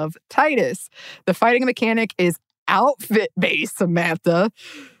lost love, Tidus. The fighting mechanic is outfit-based, Samantha.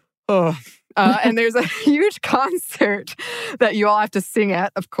 Oh. And there's a huge concert that you all have to sing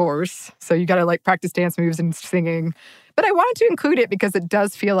at, of course. So you got to like practice dance moves and singing. But I wanted to include it because it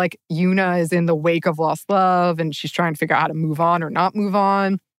does feel like Yuna is in the wake of lost love and she's trying to figure out how to move on or not move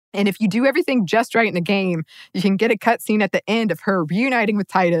on. And if you do everything just right in the game, you can get a cutscene at the end of her reuniting with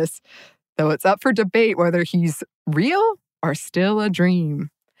Tidus, though it's up for debate whether he's real or still a dream.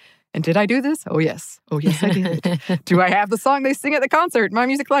 And did I do this? Oh, yes. Oh, yes, I did. Do I have the song they sing at the concert in my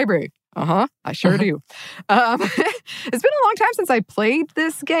music library? I sure do. It's been a long time since I played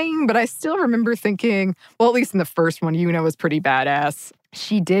this game, but I still remember thinking, well, at least in the first one, Yuna was pretty badass.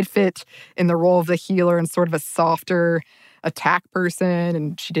 She did fit in the role of the healer and sort of a softer attack person,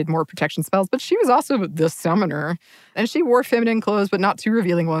 and she did more protection spells, but she was also the summoner. And she wore feminine clothes, but not too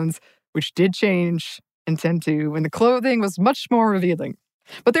revealing ones, which did change in 10-2 when the clothing was much more revealing.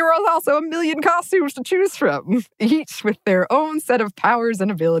 But there were also a million costumes to choose from, each with their own set of powers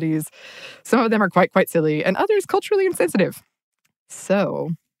and abilities. Some of them are quite silly, and others culturally insensitive. So,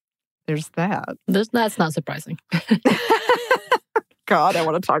 there's that. That's not surprising. God, I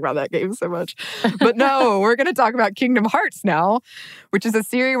want to talk about that game so much. But no, we're going to talk about Kingdom Hearts now, which is a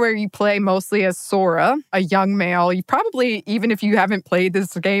series where you play mostly as Sora, a young male. You probably, even if you haven't played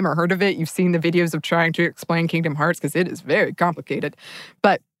this game or heard of it, you've seen the videos of trying to explain Kingdom Hearts because it is very complicated.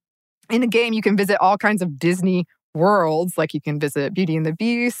 But in the game, you can visit all kinds of Disney worlds, like you can visit Beauty and the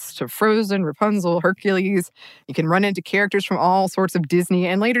Beast, Frozen, Rapunzel, Hercules. You can run into characters from all sorts of Disney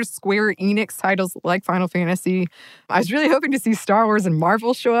and later Square Enix titles like Final Fantasy. I was really hoping to see Star Wars and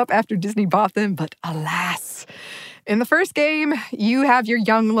Marvel show up after Disney bought them, but alas. In the first game, you have your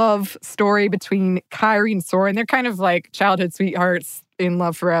young love story between Kairi and Sora, and they're kind of like childhood sweethearts in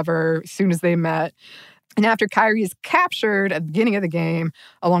love forever as soon as they met. And after Kairi is captured at the beginning of the game,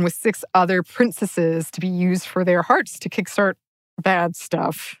 along with 6 other princesses to be used for their hearts to kickstart bad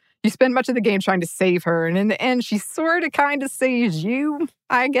stuff, you spend much of the game trying to save her. And in the end, she sort of kind of saves you,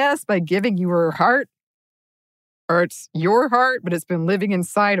 I guess, by giving you her heart. Or it's your heart, but it's been living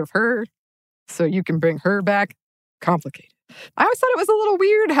inside of her, so you can bring her back. Complicated. I always thought it was a little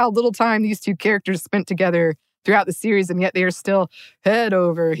weird how little time these two characters spent together throughout the series, and yet they are still head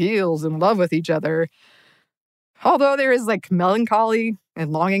over heels in love with each other. Although there is like melancholy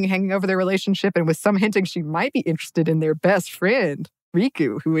and longing hanging over their relationship, and with some hinting she might be interested in their best friend,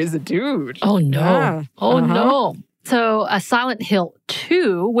 Riku, who is a dude. Oh, no. Yeah. No. So, Silent Hill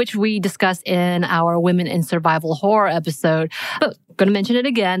 2, which we discussed in our Women in Survival Horror episode, but I'm going to mention it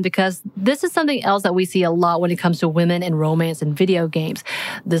again because this is something else that we see a lot when it comes to women and romance in video games.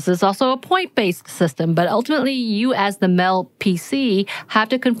 This is also a point-based system, but ultimately you as the male PC have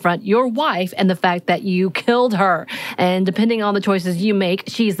to confront your wife and the fact that you killed her. And depending on the choices you make,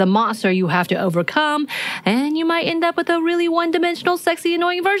 she's the monster you have to overcome, and you might end up with a really one-dimensional, sexy,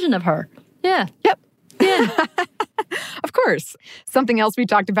 annoying version of her. Yeah. Yep. Yeah. Of course. Something else we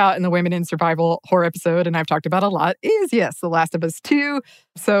talked about in the Women in Survival Horror episode, and I've talked about a lot, is, yes, The Last of Us 2.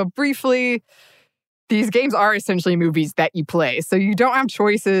 So briefly, these games are essentially movies that you play. So you don't have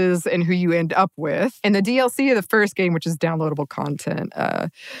choices in who you end up with. In the DLC of the first game, which is downloadable content,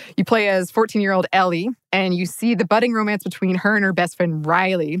 you play as 14-year-old Ellie, and you see the budding romance between her and her best friend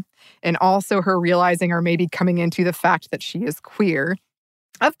Riley, and also her realizing or maybe coming into the fact that she is queer.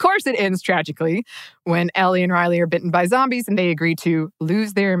 Of course, it ends tragically when Ellie and Riley are bitten by zombies and they agree to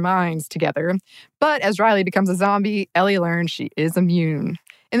lose their minds together. But as Riley becomes a zombie, Ellie learns she is immune.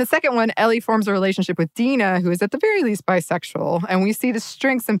 In the second one, Ellie forms a relationship with Dina, who is at the very least bisexual, and we see the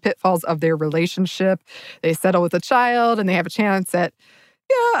strengths and pitfalls of their relationship. They settle with a child and they have a chance at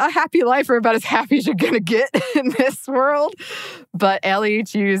a happy life, or about as happy as you're going to get in this world. But Ellie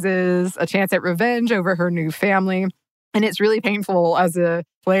chooses a chance at revenge over her new family. And it's really painful as a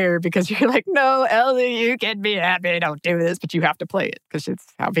player because you're like, no, Ellie, you can be happy. Don't do this. But you have to play it because it's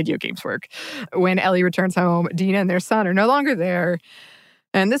how video games work. When Ellie returns home, Dina and their son are no longer there.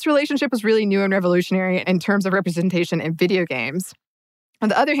 And this relationship was really new and revolutionary in terms of representation in video games. On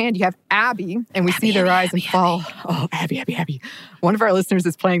the other hand, you have Abby, and we see the rise and fall. Oh, Abby. One of our listeners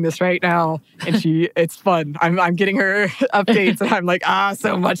is playing this right now, and it's fun. I'm getting her updates, and I'm like,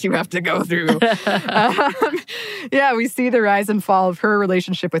 so much you have to go through. We see the rise and fall of her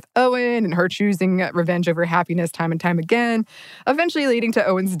relationship with Owen, and her choosing revenge over happiness time and time again, eventually leading to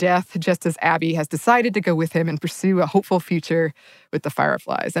Owen's death, just as Abby has decided to go with him and pursue a hopeful future with the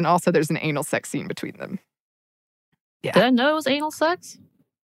Fireflies. And also, there's an anal sex scene between them. Yeah. Did I know it was anal sex?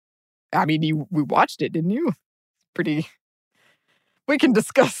 I mean, we watched it, didn't you? We can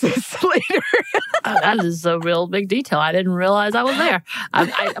discuss this later. That is a real big detail. I didn't realize I was there. I'm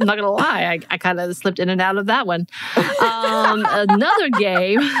not going to lie. I kind of slipped in and out of that one. Another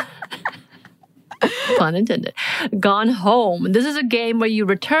game... Pun intended. Gone Home. This is a game where you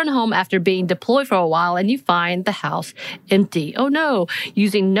return home after being deployed for a while and you find the house empty. Oh no.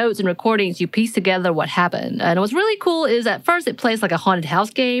 Using notes and recordings, you piece together what happened. And what's really cool is at first it plays like a haunted house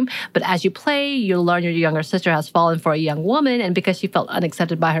game, but as you play, you learn your younger sister has fallen for a young woman, and because she felt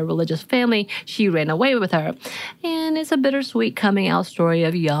unaccepted by her religious family, she ran away with her. And it's a bittersweet coming out story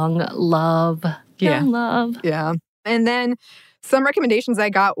of young love. Young love. Yeah. And then some recommendations I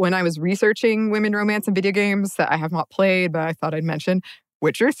got when I was researching women romance and video games that I have not played, but I thought I'd mention.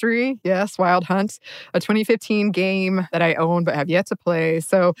 Witcher 3, yes, Wild Hunt, a 2015 game that I own but have yet to play.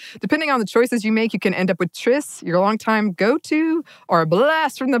 So depending on the choices you make, you can end up with Triss, your longtime go-to, or a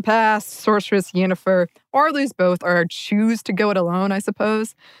blast from the past, Sorceress Yennefer, or lose both, or choose to go it alone, I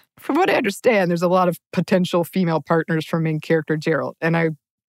suppose. From what I understand, there's a lot of potential female partners for main character Geralt, and I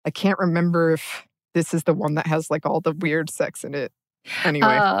can't remember if this is the one that has like all the weird sex in it. Anyway.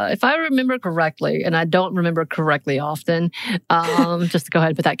 If I remember correctly, and I don't remember correctly often, just to go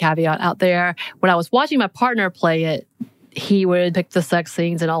ahead and put that caveat out there, when I was watching my partner play it, he would pick the sex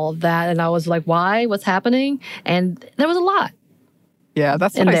scenes and all of that. And I was like, why? What's happening? And there was a lot. Yeah,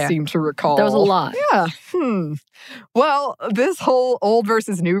 that's what I seem to recall. There was a lot. Yeah. Well, this whole old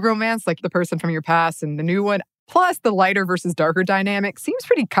versus new romance, like the person from your past and the new one, plus the lighter versus darker dynamic, seems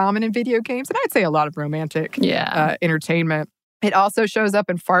pretty common in video games, and I'd say a lot of romantic entertainment. It also shows up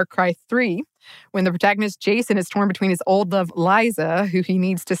in Far Cry 3, when the protagonist Jason is torn between his old love Liza, who he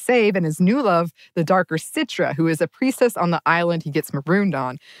needs to save, and his new love, the darker Citra, who is a priestess on the island he gets marooned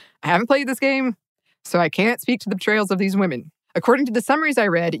on. I haven't played this game, so I can't speak to the betrayals of these women. According to the summaries I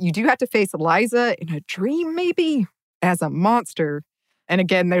read, you do have to face Liza in a dream, maybe, as a monster. And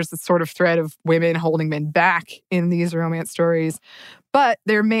again, there's this sort of thread of women holding men back in these romance stories. But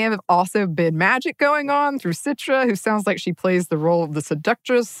there may have also been magic going on through Citra, who sounds like she plays the role of the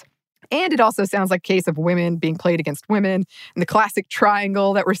seductress. And it also sounds like a case of women being played against women. And the classic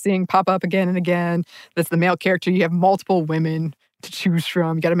triangle that we're seeing pop up again and again. That's the male character. You have multiple women to choose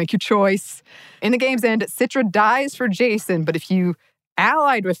from. You got to make your choice. In the game's end, Citra dies for Jason. But if you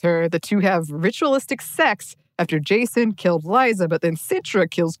allied with her, the two have ritualistic sex after Jason killed Liza, but then Citra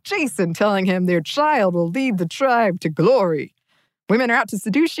kills Jason, telling him their child will lead the tribe to glory. Women are out to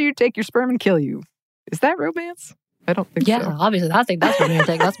seduce you, take your sperm, and kill you. Is that romance? I don't think so. Yeah, obviously. I think that's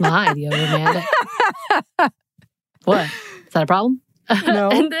romantic. That's my idea of romantic. What? Is that a problem? No.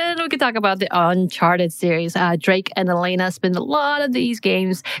 And then we could talk about the Uncharted series. Drake and Elena spend a lot of these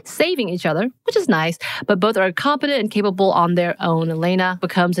games saving each other, which is nice, but both are competent and capable on their own. Elena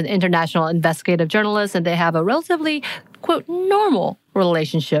becomes an international investigative journalist, and they have a relatively, quote, normal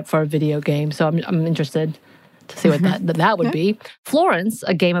relationship for a video game. So I'm interested to see what that would be. Florence,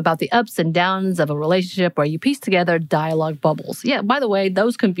 a game about the ups and downs of a relationship where you piece together dialogue bubbles. Yeah, by the way,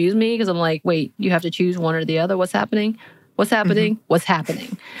 those confuse me because I'm like, wait, you have to choose one or the other. What's happening? What's happening? What's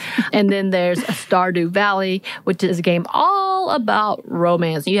happening? And then there's Stardew Valley, which is a game all about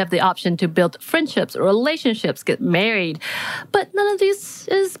romance. You have the option to build friendships or relationships, get married, but none of these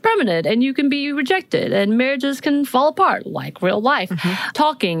is permanent, and you can be rejected, and marriages can fall apart like real life.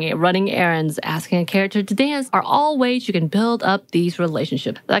 Talking, running errands, asking a character to dance are all ways you can build up these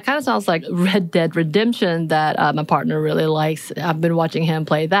relationships. That kind of sounds like Red Dead Redemption that my partner really likes. I've been watching him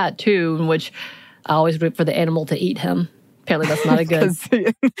play that too, in which I always root for the animal to eat him. Apparently that's not a good...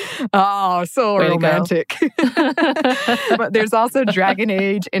 Oh, so way romantic. But there's also Dragon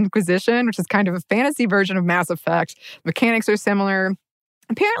Age Inquisition, which is kind of a fantasy version of Mass Effect. Mechanics are similar.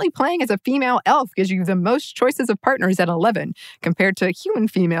 Apparently, playing as a female elf gives you the most choices of partners at 11, compared to human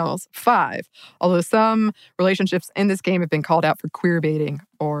females, 5. Although some relationships in this game have been called out for queer baiting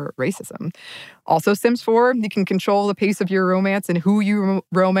or racism. Also, Sims 4, you can control the pace of your romance and who you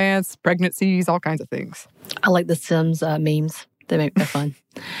romance, pregnancies, all kinds of things. I like the Sims memes. They're fun.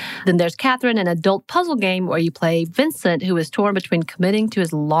 Then there's Catherine, an adult puzzle game where you play Vincent, who is torn between committing to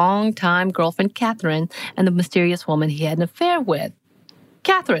his longtime girlfriend, Catherine, and the mysterious woman he had an affair with.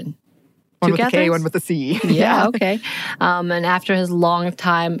 Catherine. One with a K, one with a C. Yeah, okay. And after his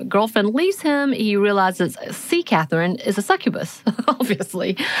longtime girlfriend leaves him, he realizes C. Catherine is a succubus,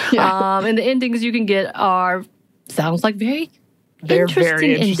 obviously. Yeah. And the endings you can get sounds like very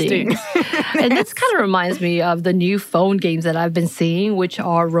interesting. And this kind of reminds me of the new phone games that I've been seeing, which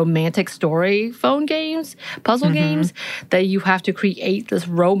are romantic story phone games, puzzle games, that you have to create this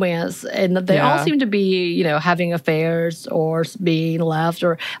romance. And they all seem to be, having affairs or being left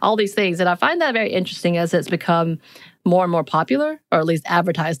or all these things. And I find that very interesting as it's become more and more popular, or at least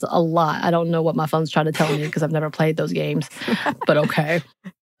advertised a lot. I don't know what my phone's trying to tell me because I've never played those games, but okay.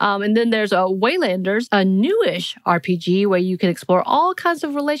 And then there's Waylanders, a newish RPG where you can explore all kinds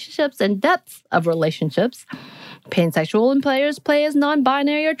of relationships and depths of relationships. Pansexual and players play as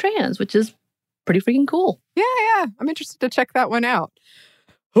non-binary or trans, which is pretty freaking cool. Yeah. I'm interested to check that one out.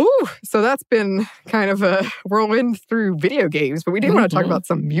 Ooh, so that's been kind of a whirlwind through video games, but we did want to talk about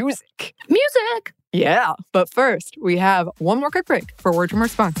some music. Music! Yeah, but first, we have one more quick break for a word from our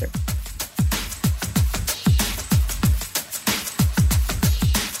sponsor.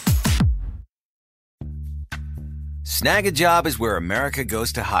 Snag a Job is where America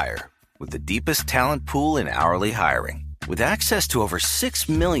goes to hire, with the deepest talent pool in hourly hiring. With access to over 6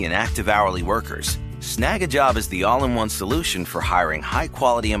 million active hourly workers, Snag a Job is the all-in-one solution for hiring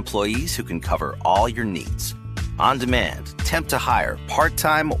high-quality employees who can cover all your needs. On demand, temp to hire,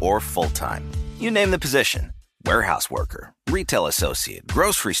 part-time or full-time. You name the position. Warehouse worker, retail associate,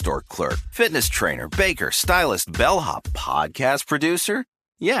 grocery store clerk, fitness trainer, baker, stylist, bellhop, podcast producer.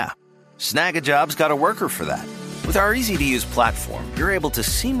 Yeah, Snag a Job's got a worker for that. With our easy-to-use platform, you're able to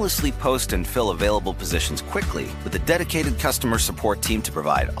seamlessly post and fill available positions quickly with a dedicated customer support team to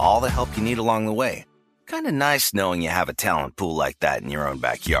provide all the help you need along the way. Kind of nice knowing you have a talent pool like that in your own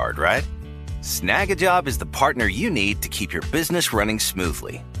backyard, right? Snag a Job is the partner you need to keep your business running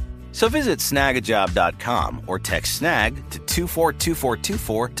smoothly. So visit snagajob.com or text SNAG to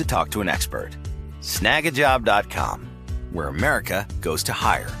 242424 to talk to an expert. Snagajob.com, where America goes to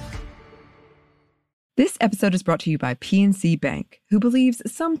hire. This episode is brought to you by PNC Bank, who believes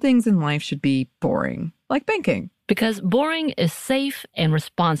some things in life should be boring, like banking. Because boring is safe and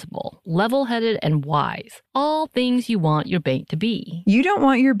responsible, level-headed and wise. All things you want your bank to be. You don't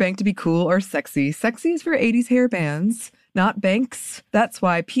want your bank to be cool or sexy. Sexy is for 80s hair bands, not banks. That's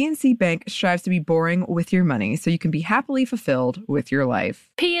why PNC Bank strives to be boring with your money so you can be happily fulfilled with your life.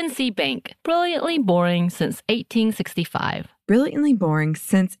 PNC Bank, brilliantly boring since 1865. Brilliantly Boring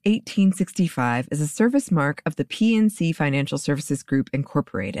Since 1865 is a service mark of the PNC Financial Services Group,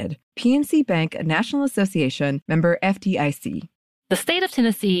 Incorporated. PNC Bank, a National Association, member FDIC. The state of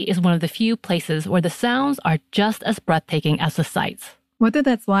Tennessee is one of the few places where the sounds are just as breathtaking as the sights. Whether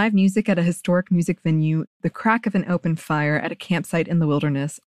that's live music at a historic music venue, the crack of an open fire at a campsite in the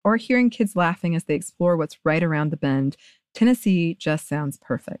wilderness, or hearing kids laughing as they explore what's right around the bend, Tennessee just sounds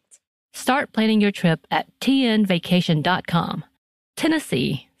perfect. Start planning your trip at tnvacation.com.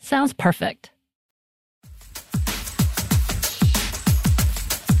 Tennessee sounds perfect.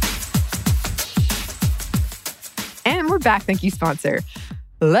 we're back. Thank you, sponsor.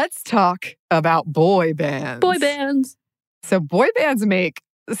 Let's talk about boy bands. Boy bands. So boy bands make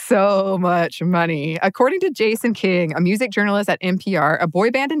so much money. According to Jason King, a music journalist at NPR, a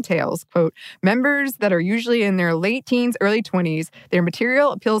boy band entails, quote, members that are usually in their late teens, early 20s. Their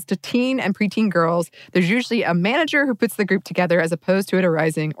material appeals to teen and preteen girls. There's usually a manager who puts the group together as opposed to it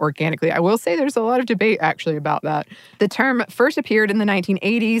arising organically. I will say there's a lot of debate actually about that. The term first appeared in the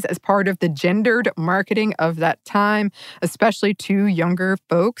 1980s as part of the gendered marketing of that time, especially to younger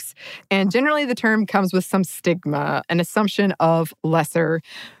folks. And generally the term comes with some stigma, an assumption of lesser,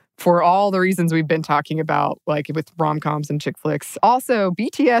 for all the reasons we've been talking about, like with rom-coms and chick flicks. Also,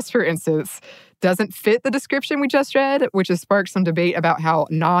 BTS, for instance, doesn't fit the description we just read, which has sparked some debate about how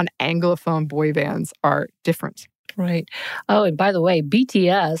non-Anglophone boy bands are different. Right. Oh, and by the way,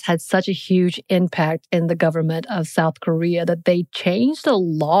 BTS had such a huge impact in the government of South Korea that they changed a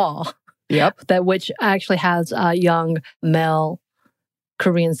law. Yep. That which actually has young male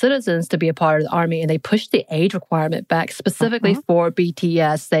Korean citizens to be a part of the army, and they pushed the age requirement back specifically for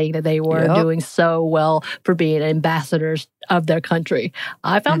BTS, saying that they were doing so well for being ambassadors of their country.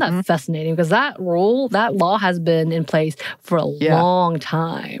 I found that fascinating because that law has been in place for a long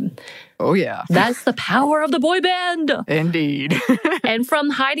time. Oh, yeah. That's the power of the boy band. Indeed. And from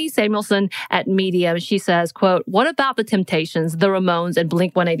Heidi Samuelson at Medium, she says, quote, what about the Temptations, the Ramones, and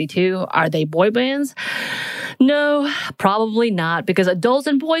Blink-182? Are they boy bands? No, probably not, because adults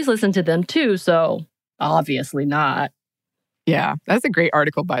and boys listen to them too, so obviously not. Yeah, that's a great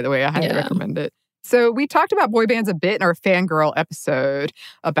article, by the way. I highly recommend it. So we talked about boy bands a bit in our Fangirl episode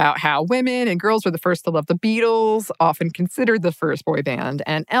about how women and girls were the first to love the Beatles, often considered the first boy band,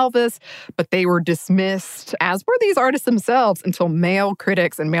 and Elvis, but they were dismissed, as were these artists themselves, until male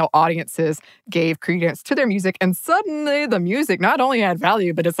critics and male audiences gave credence to their music. And suddenly the music not only had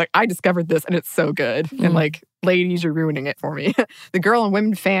value, but it's like, I discovered this and it's so good. And like, ladies, you're ruining it for me. The girl and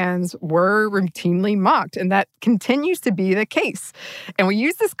women fans were routinely mocked, and that continues to be the case. And we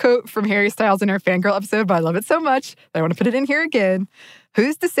use this quote from Harry Styles in our Fangirl episode, but I love it so much that I want to put it in here again.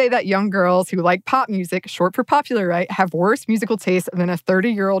 Who's to say that young girls who like pop music, short for popular, right, have worse musical taste than a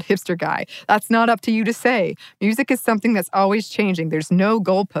 30-year-old hipster guy? That's not up to you to say. Music is something that's always changing. There's no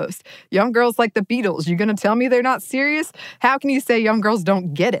goalpost. Young girls like the Beatles. You gonna tell me they're not serious? How can you say young girls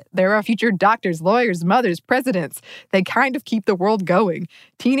don't get it? There are future doctors, lawyers, mothers, presidents. They kind of keep the world going.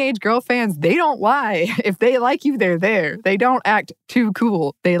 Teenage girl fans, they don't lie. If they like you, they're there. They don't act too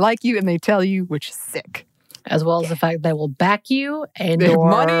cool. They like you and they tell you, which is sick. As well as the fact they will back you and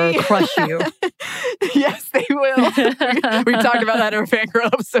or crush you. Yes, they will. we talked about that in our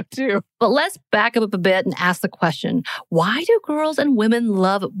Fangirl episode too. But let's back up a bit and ask the question, why do girls and women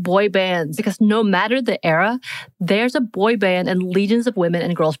love boy bands? Because no matter the era, there's a boy band and legions of women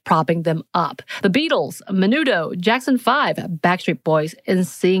and girls propping them up. The Beatles, Menudo, Jackson 5, Backstreet Boys,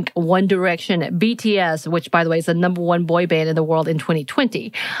 NSYNC, One Direction, BTS, which by the way is the #1 boy band in the world in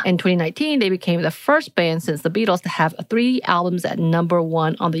 2020. In 2019, they became the first band since the Beatles to have 3 albums at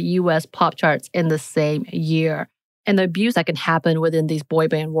 #1 on the U.S. pop charts in the same year. And the abuse that can happen within these boy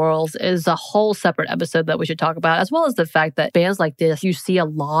band worlds is a whole separate episode that we should talk about, as well as the fact that bands like this, you see a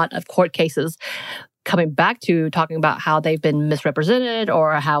lot of court cases coming back to talking about how they've been misrepresented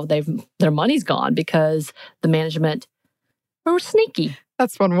or how their money's gone because the management were sneaky.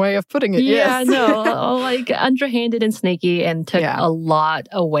 That's one way of putting it, yeah, yes. no, like underhanded and sneaky and took a lot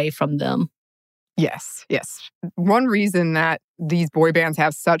away from them. Yes, yes. One reason that these boy bands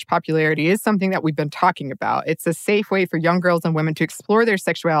have such popularity is something that we've been talking about. It's a safe way for young girls and women to explore their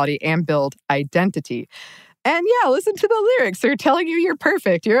sexuality and build identity. And yeah, listen to the lyrics. They're telling you you're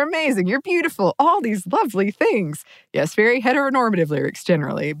perfect, you're amazing, you're beautiful, all these lovely things. Yes, very heteronormative lyrics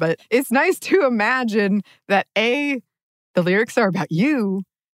generally, but it's nice to imagine that A, the lyrics are about you,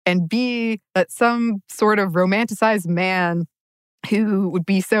 and B, that some sort of romanticized man who would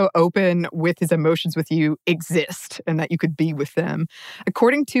be so open with his emotions with you exist and that you could be with them.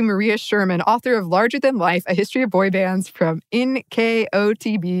 According to Maria Sherman, author of Larger Than Life, A History of Boy Bands from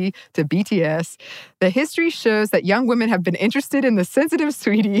NKOTB to BTS, the history shows that young women have been interested in the sensitive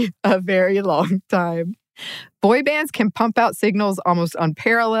sweetie a very long time. Boy bands can pump out signals almost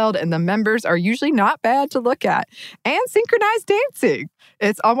unparalleled, and the members are usually not bad to look at. And synchronized dancing.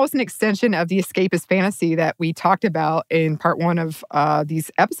 It's almost an extension of the escapist fantasy that we talked about in part 1 of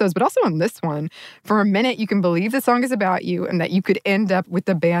these episodes, but also in this one. For a minute, you can believe the song is about you and that you could end up with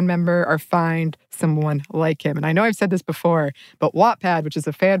the band member or find someone like him. And I know I've said this before, but Wattpad, which is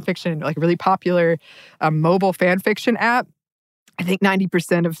a fan fiction, like really popular mobile fan fiction app, I think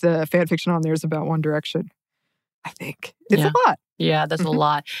 90% of the fan fiction on there is about One Direction. I think. It's a lot. Yeah, that's a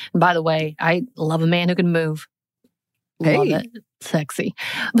lot. And by the way, I love a man who can move. Love Hey. it. Sexy.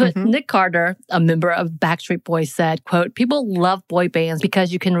 But Nick Carter, a member of Backstreet Boys, said, quote, "People love boy bands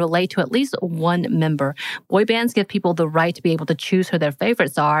because you can relate to at least one member. Boy bands give people the right to be able to choose who their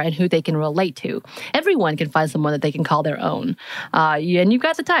favorites are and who they can relate to. Everyone can find someone that they can call their own. And you've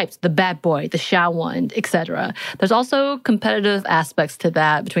got the types, the bad boy, the shy one, etc. There's also competitive aspects to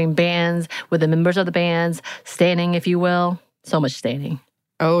that between bands, with the members of the bands, standing, if you will. So much standing.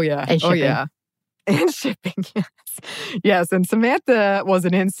 Oh, yeah. And Oh, shipping. yeah. And shipping, yes. Yes, and Samantha was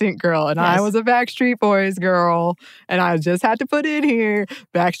an NSYNC girl, and I Yes. was a Backstreet Boys girl. And I just had to put in here,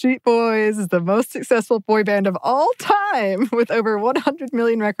 Backstreet Boys is the most successful boy band of all time with over 100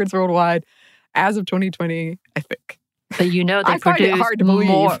 million records worldwide as of 2020, I think. But you know they I find it produced hard to believe.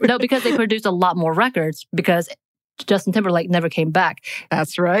 more. No, because they produced a lot more records because Justin Timberlake never came back.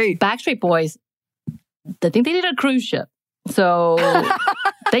 That's right. Backstreet Boys, I think they needed a cruise ship. So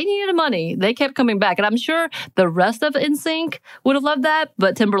they needed money. They kept coming back. And I'm sure the rest of NSYNC would have loved that,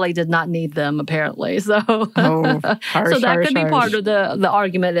 but Timberlake did not need them, apparently. So, Oh, harsh, so that harsh, could be harsh. part of the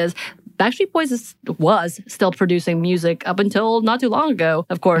argument is Backstreet Boys was still producing music up until not too long ago.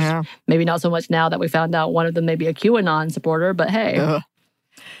 Of course, Yeah. maybe not so much now that we found out one of them may be a QAnon supporter, but hey, Ugh.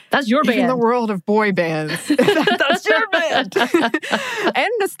 that's your Even band. the world of boy bands. That's your band. And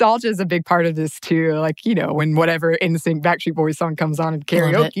nostalgia is a big part of this too. Like, you know, when whatever NSYNC Backstreet Boys song comes on in Love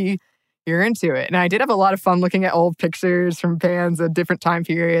karaoke, you're into it. And I did have a lot of fun looking at old pictures from bands at different time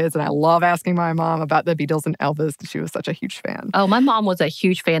periods. And I love asking my mom about the Beatles and Elvis because she was such a huge fan. Oh, my mom was a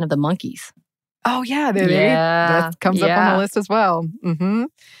huge fan of the Monkees. Oh, yeah. Yeah, That comes up on yeah. the list as well.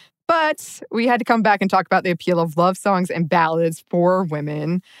 But we had to come back and talk about the appeal of love songs and ballads for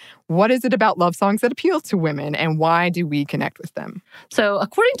women. What is it about love songs that appeal to women, and why do we connect with them? So,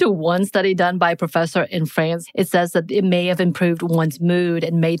 according to one study done by a professor in France, it says that it may have improved one's mood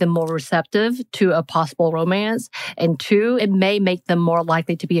and made them more receptive to a possible romance. And two, it may make them more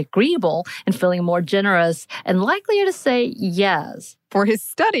likely to be agreeable and feeling more generous and likelier to say yes. For his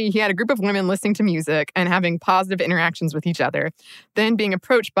study, he had a group of women listening to music and having positive interactions with each other, then being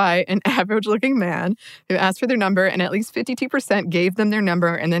approached by an average-looking man who asked for their number, and at least 52% gave them their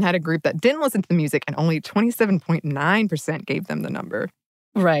number, and then had a group that didn't listen to the music, and only 27.9% gave them the number.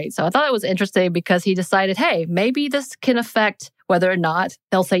 Right. So I thought it was interesting because he decided, hey, maybe this can affect whether or not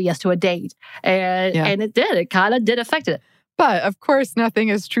they'll say yes to a date. And it did. It kind of did affect it. But of course, nothing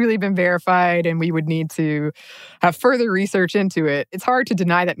has truly been verified, and we would need to have further research into it. It's hard to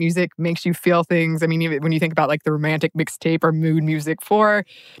deny that music makes you feel things. I mean, even when you think about like the romantic mixtape or mood music for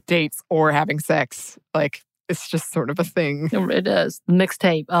dates or having sex, like it's just sort of a thing. It is.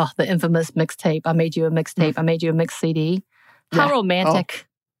 Mixtape. Oh, the infamous mixtape. I made you a mixtape. I made you a mix CD. How Yeah. romantic.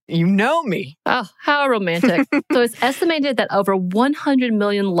 You know me. Oh, how romantic. So it's estimated that over 100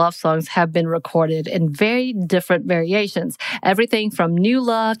 million love songs have been recorded in very different variations. Everything from new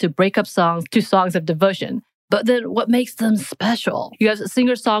love to breakup songs to songs of devotion. But then what makes them special? You have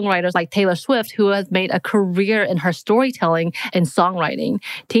singer-songwriters like Taylor Swift, who has made a career in her storytelling and songwriting.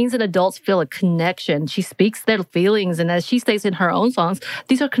 Teens and adults feel a connection. She speaks their feelings, and as she states in her own songs,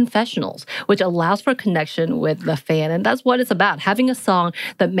 these are confessionals, which allows for a connection with the fan. And that's what it's about, having a song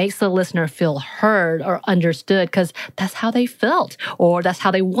that makes the listener feel heard or understood, because that's how they felt, or that's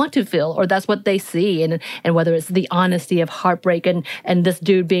how they want to feel, or that's what they see. And whether it's the honesty of heartbreak and this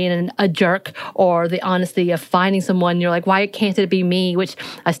dude being a jerk, or the honesty of finding someone, you're like, why can't it be me? Which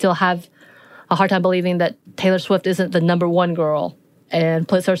I still have a hard time believing that Taylor Swift isn't the number one girl and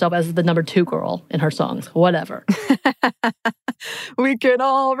puts herself as the number two girl in her songs. Whatever. We can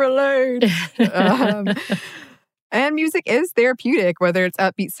all relate. And music is therapeutic, whether it's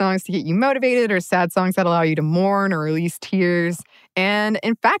upbeat songs to get you motivated or sad songs that allow you to mourn or release tears. And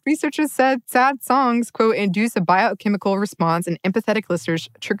in fact, researchers said sad songs, quote, induce a biochemical response in empathetic listeners,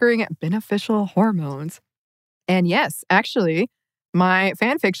 triggering beneficial hormones. And yes, actually, my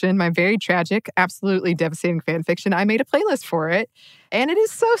fan fiction, my very tragic, absolutely devastating fan fiction, I made a playlist for it. And it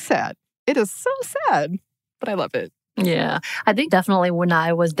is so sad. It is so sad, but I love it. Yeah. I think definitely when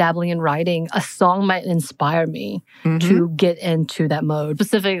I was dabbling in writing, a song might inspire me to get into that mode.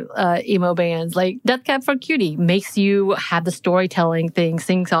 Specific emo bands like Death Cab for Cutie makes you have the storytelling thing,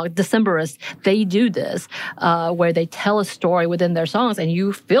 sing song. Decemberists, they do this where they tell a story within their songs and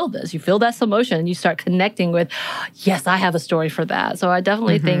you feel this. You feel that emotion and you start connecting with, yes, I have a story for that. So I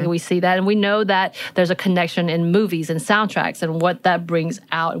definitely think we see that. And we know that there's a connection in movies and soundtracks and what that brings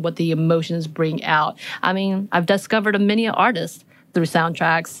out and what the emotions bring out. I mean, I've discovered many artists through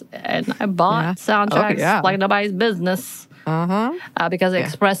soundtracks, and I bought soundtracks like nobody's business because they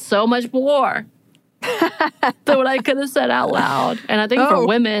express so much more than what I could have said out loud. And I think for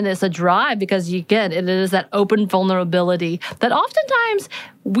women, it's a drive because, again, it is that open vulnerability that oftentimes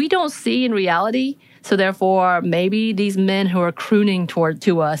we don't see in reality. So therefore, maybe these men who are crooning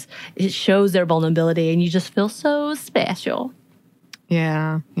to us, it shows their vulnerability and you just feel so special.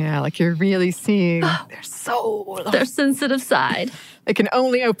 Yeah, like you're really seeing their soul. Their sensitive side. It can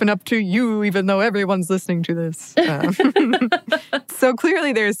only open up to you, even though everyone's listening to this. So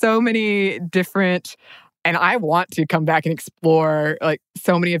clearly there's so many different, and I want to come back and explore like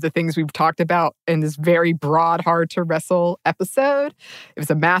so many of the things we've talked about in this very broad, hard to wrestle episode. It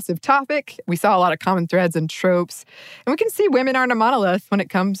was a massive topic. We saw a lot of common threads and tropes. And we can see women aren't a monolith when it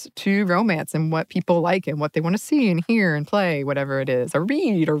comes to romance and what people like and what they want to see and hear and play, whatever it is, or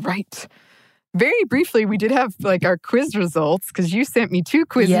read or write. Very briefly, we did have like our quiz results because you sent me 2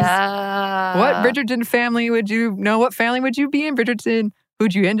 quizzes. Yeah. What Bridgerton family would you know? What family would you be in Bridgerton?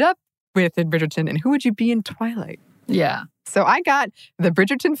 Who'd you end up with in Bridgerton? And who would you be in Twilight? Yeah. So I got the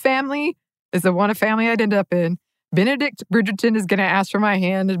Bridgerton family is the one family I'd end up in. Benedict Bridgerton is going to ask for my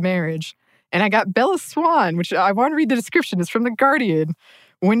hand in marriage. And I got Bella Swan, which I want to read the description. It's from The Guardian.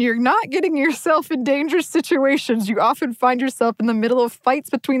 When you're not getting yourself in dangerous situations, you often find yourself in the middle of fights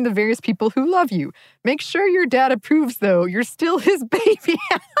between the various people who love you. Make sure your dad approves, though. You're still his baby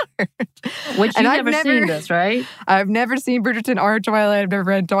at heart. Which you've never seen this, right? I've never seen Bridgerton or Twilight. I've never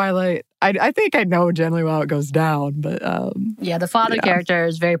read Twilight. I think I know generally how it goes down, but... the father character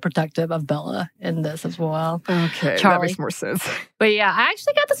is very protective of Bella in this as well. Okay, Charlie. that makes more sense. But yeah, I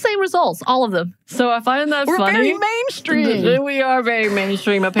actually got the same results, all of them. So I find that We're funny. very mainstream. We are very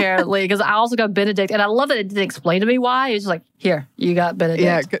mainstream, apparently, because I also got Benedict, and I love that it didn't explain to me why. It's just like, here, you got Benedict.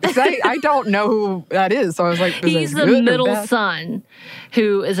 Yeah, because I don't know who that is, so I was like, he's the middle son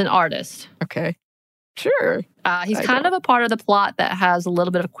who is an artist. Okay. Sure. He's kind of a part of the plot that has a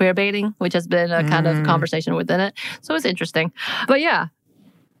little bit of queer baiting, which has been a kind of conversation within it. So it's interesting. But yeah,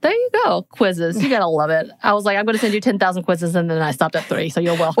 there you go. Quizzes. You got to love it. I was like, I'm going to send you 10,000 quizzes, and then I stopped at 3. So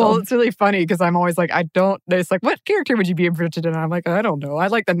you're welcome. Well, it's really funny because I'm always like, it's like, what character would you be in Bridgerton? And I'm like, I don't know. I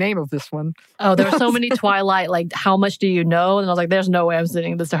like the name of this one. Oh, there were so many Twilight, like, how much do you know? And I was like, there's no way I'm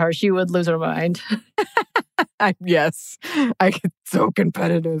sending this to her. She would lose her mind. Yes, I get so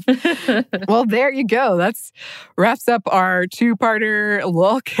competitive. Well, there you go. That's wraps up our 2-parter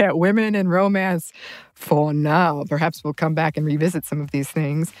look at women in romance for now. Perhaps we'll come back and revisit some of these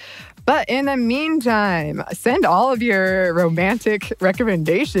things. But in the meantime, send all of your romantic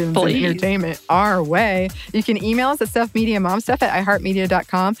recommendations and entertainment our way. You can email us at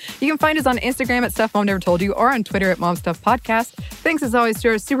stuffmediamomstuff@iheartmedia.com. You can find us on Instagram at Stuff Mom Never Told You or on Twitter at MomStuffPodcast. Thanks as always to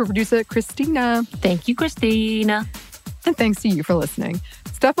our super producer, Christina. Thank you, Christina. And thanks to you for listening.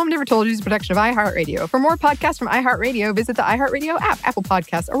 Stuff Mom Never Told You is a production of iHeartRadio. For more podcasts from iHeartRadio, visit the iHeartRadio app, Apple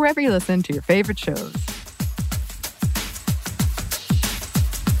Podcasts, or wherever you listen to your favorite shows.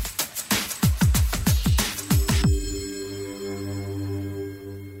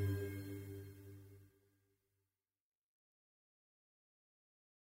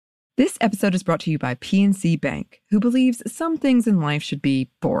 This episode is brought to you by PNC Bank, who believes some things in life should be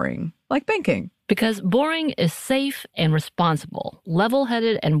boring, like banking. Because boring is safe and responsible,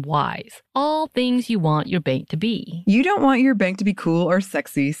 level-headed and wise. All things you want your bank to be. You don't want your bank to be cool or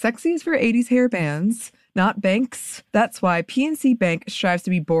sexy. Sexy is for 80s hair bands, not banks. That's why PNC Bank strives to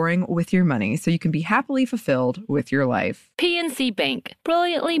be boring with your money so you can be happily fulfilled with your life. PNC Bank,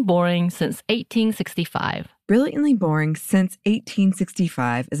 brilliantly boring since 1865. Brilliantly Boring Since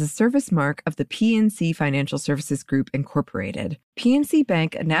 1865 is a service mark of the PNC Financial Services Group, Incorporated. PNC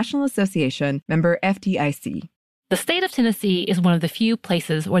Bank, a National Association, member FDIC. The state of Tennessee is one of the few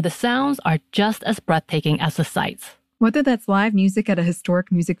places where the sounds are just as breathtaking as the sights. Whether that's live music at a historic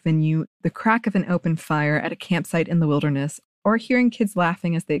music venue, the crack of an open fire at a campsite in the wilderness, or hearing kids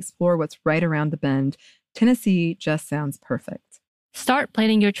laughing as they explore what's right around the bend, Tennessee just sounds perfect. Start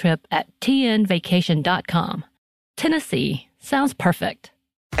planning your trip at tnvacation.com. Tennessee sounds perfect.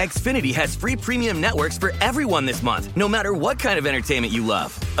 Xfinity has free premium networks for everyone this month, no matter what kind of entertainment you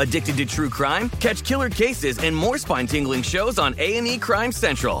love. Addicted to true crime? Catch killer cases and more spine-tingling shows on A&E Crime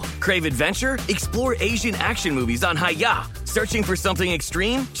Central. Crave adventure? Explore Asian action movies on Hi-Ya. Searching for something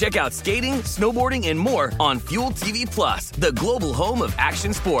extreme? Check out skating, snowboarding, and more on Fuel TV Plus, the global home of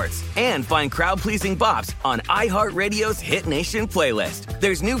action sports. And find crowd-pleasing bops on iHeartRadio's Hit Nation playlist.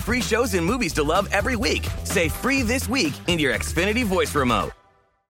 There's new free shows and movies to love every week. Say free this week in your Xfinity voice remote.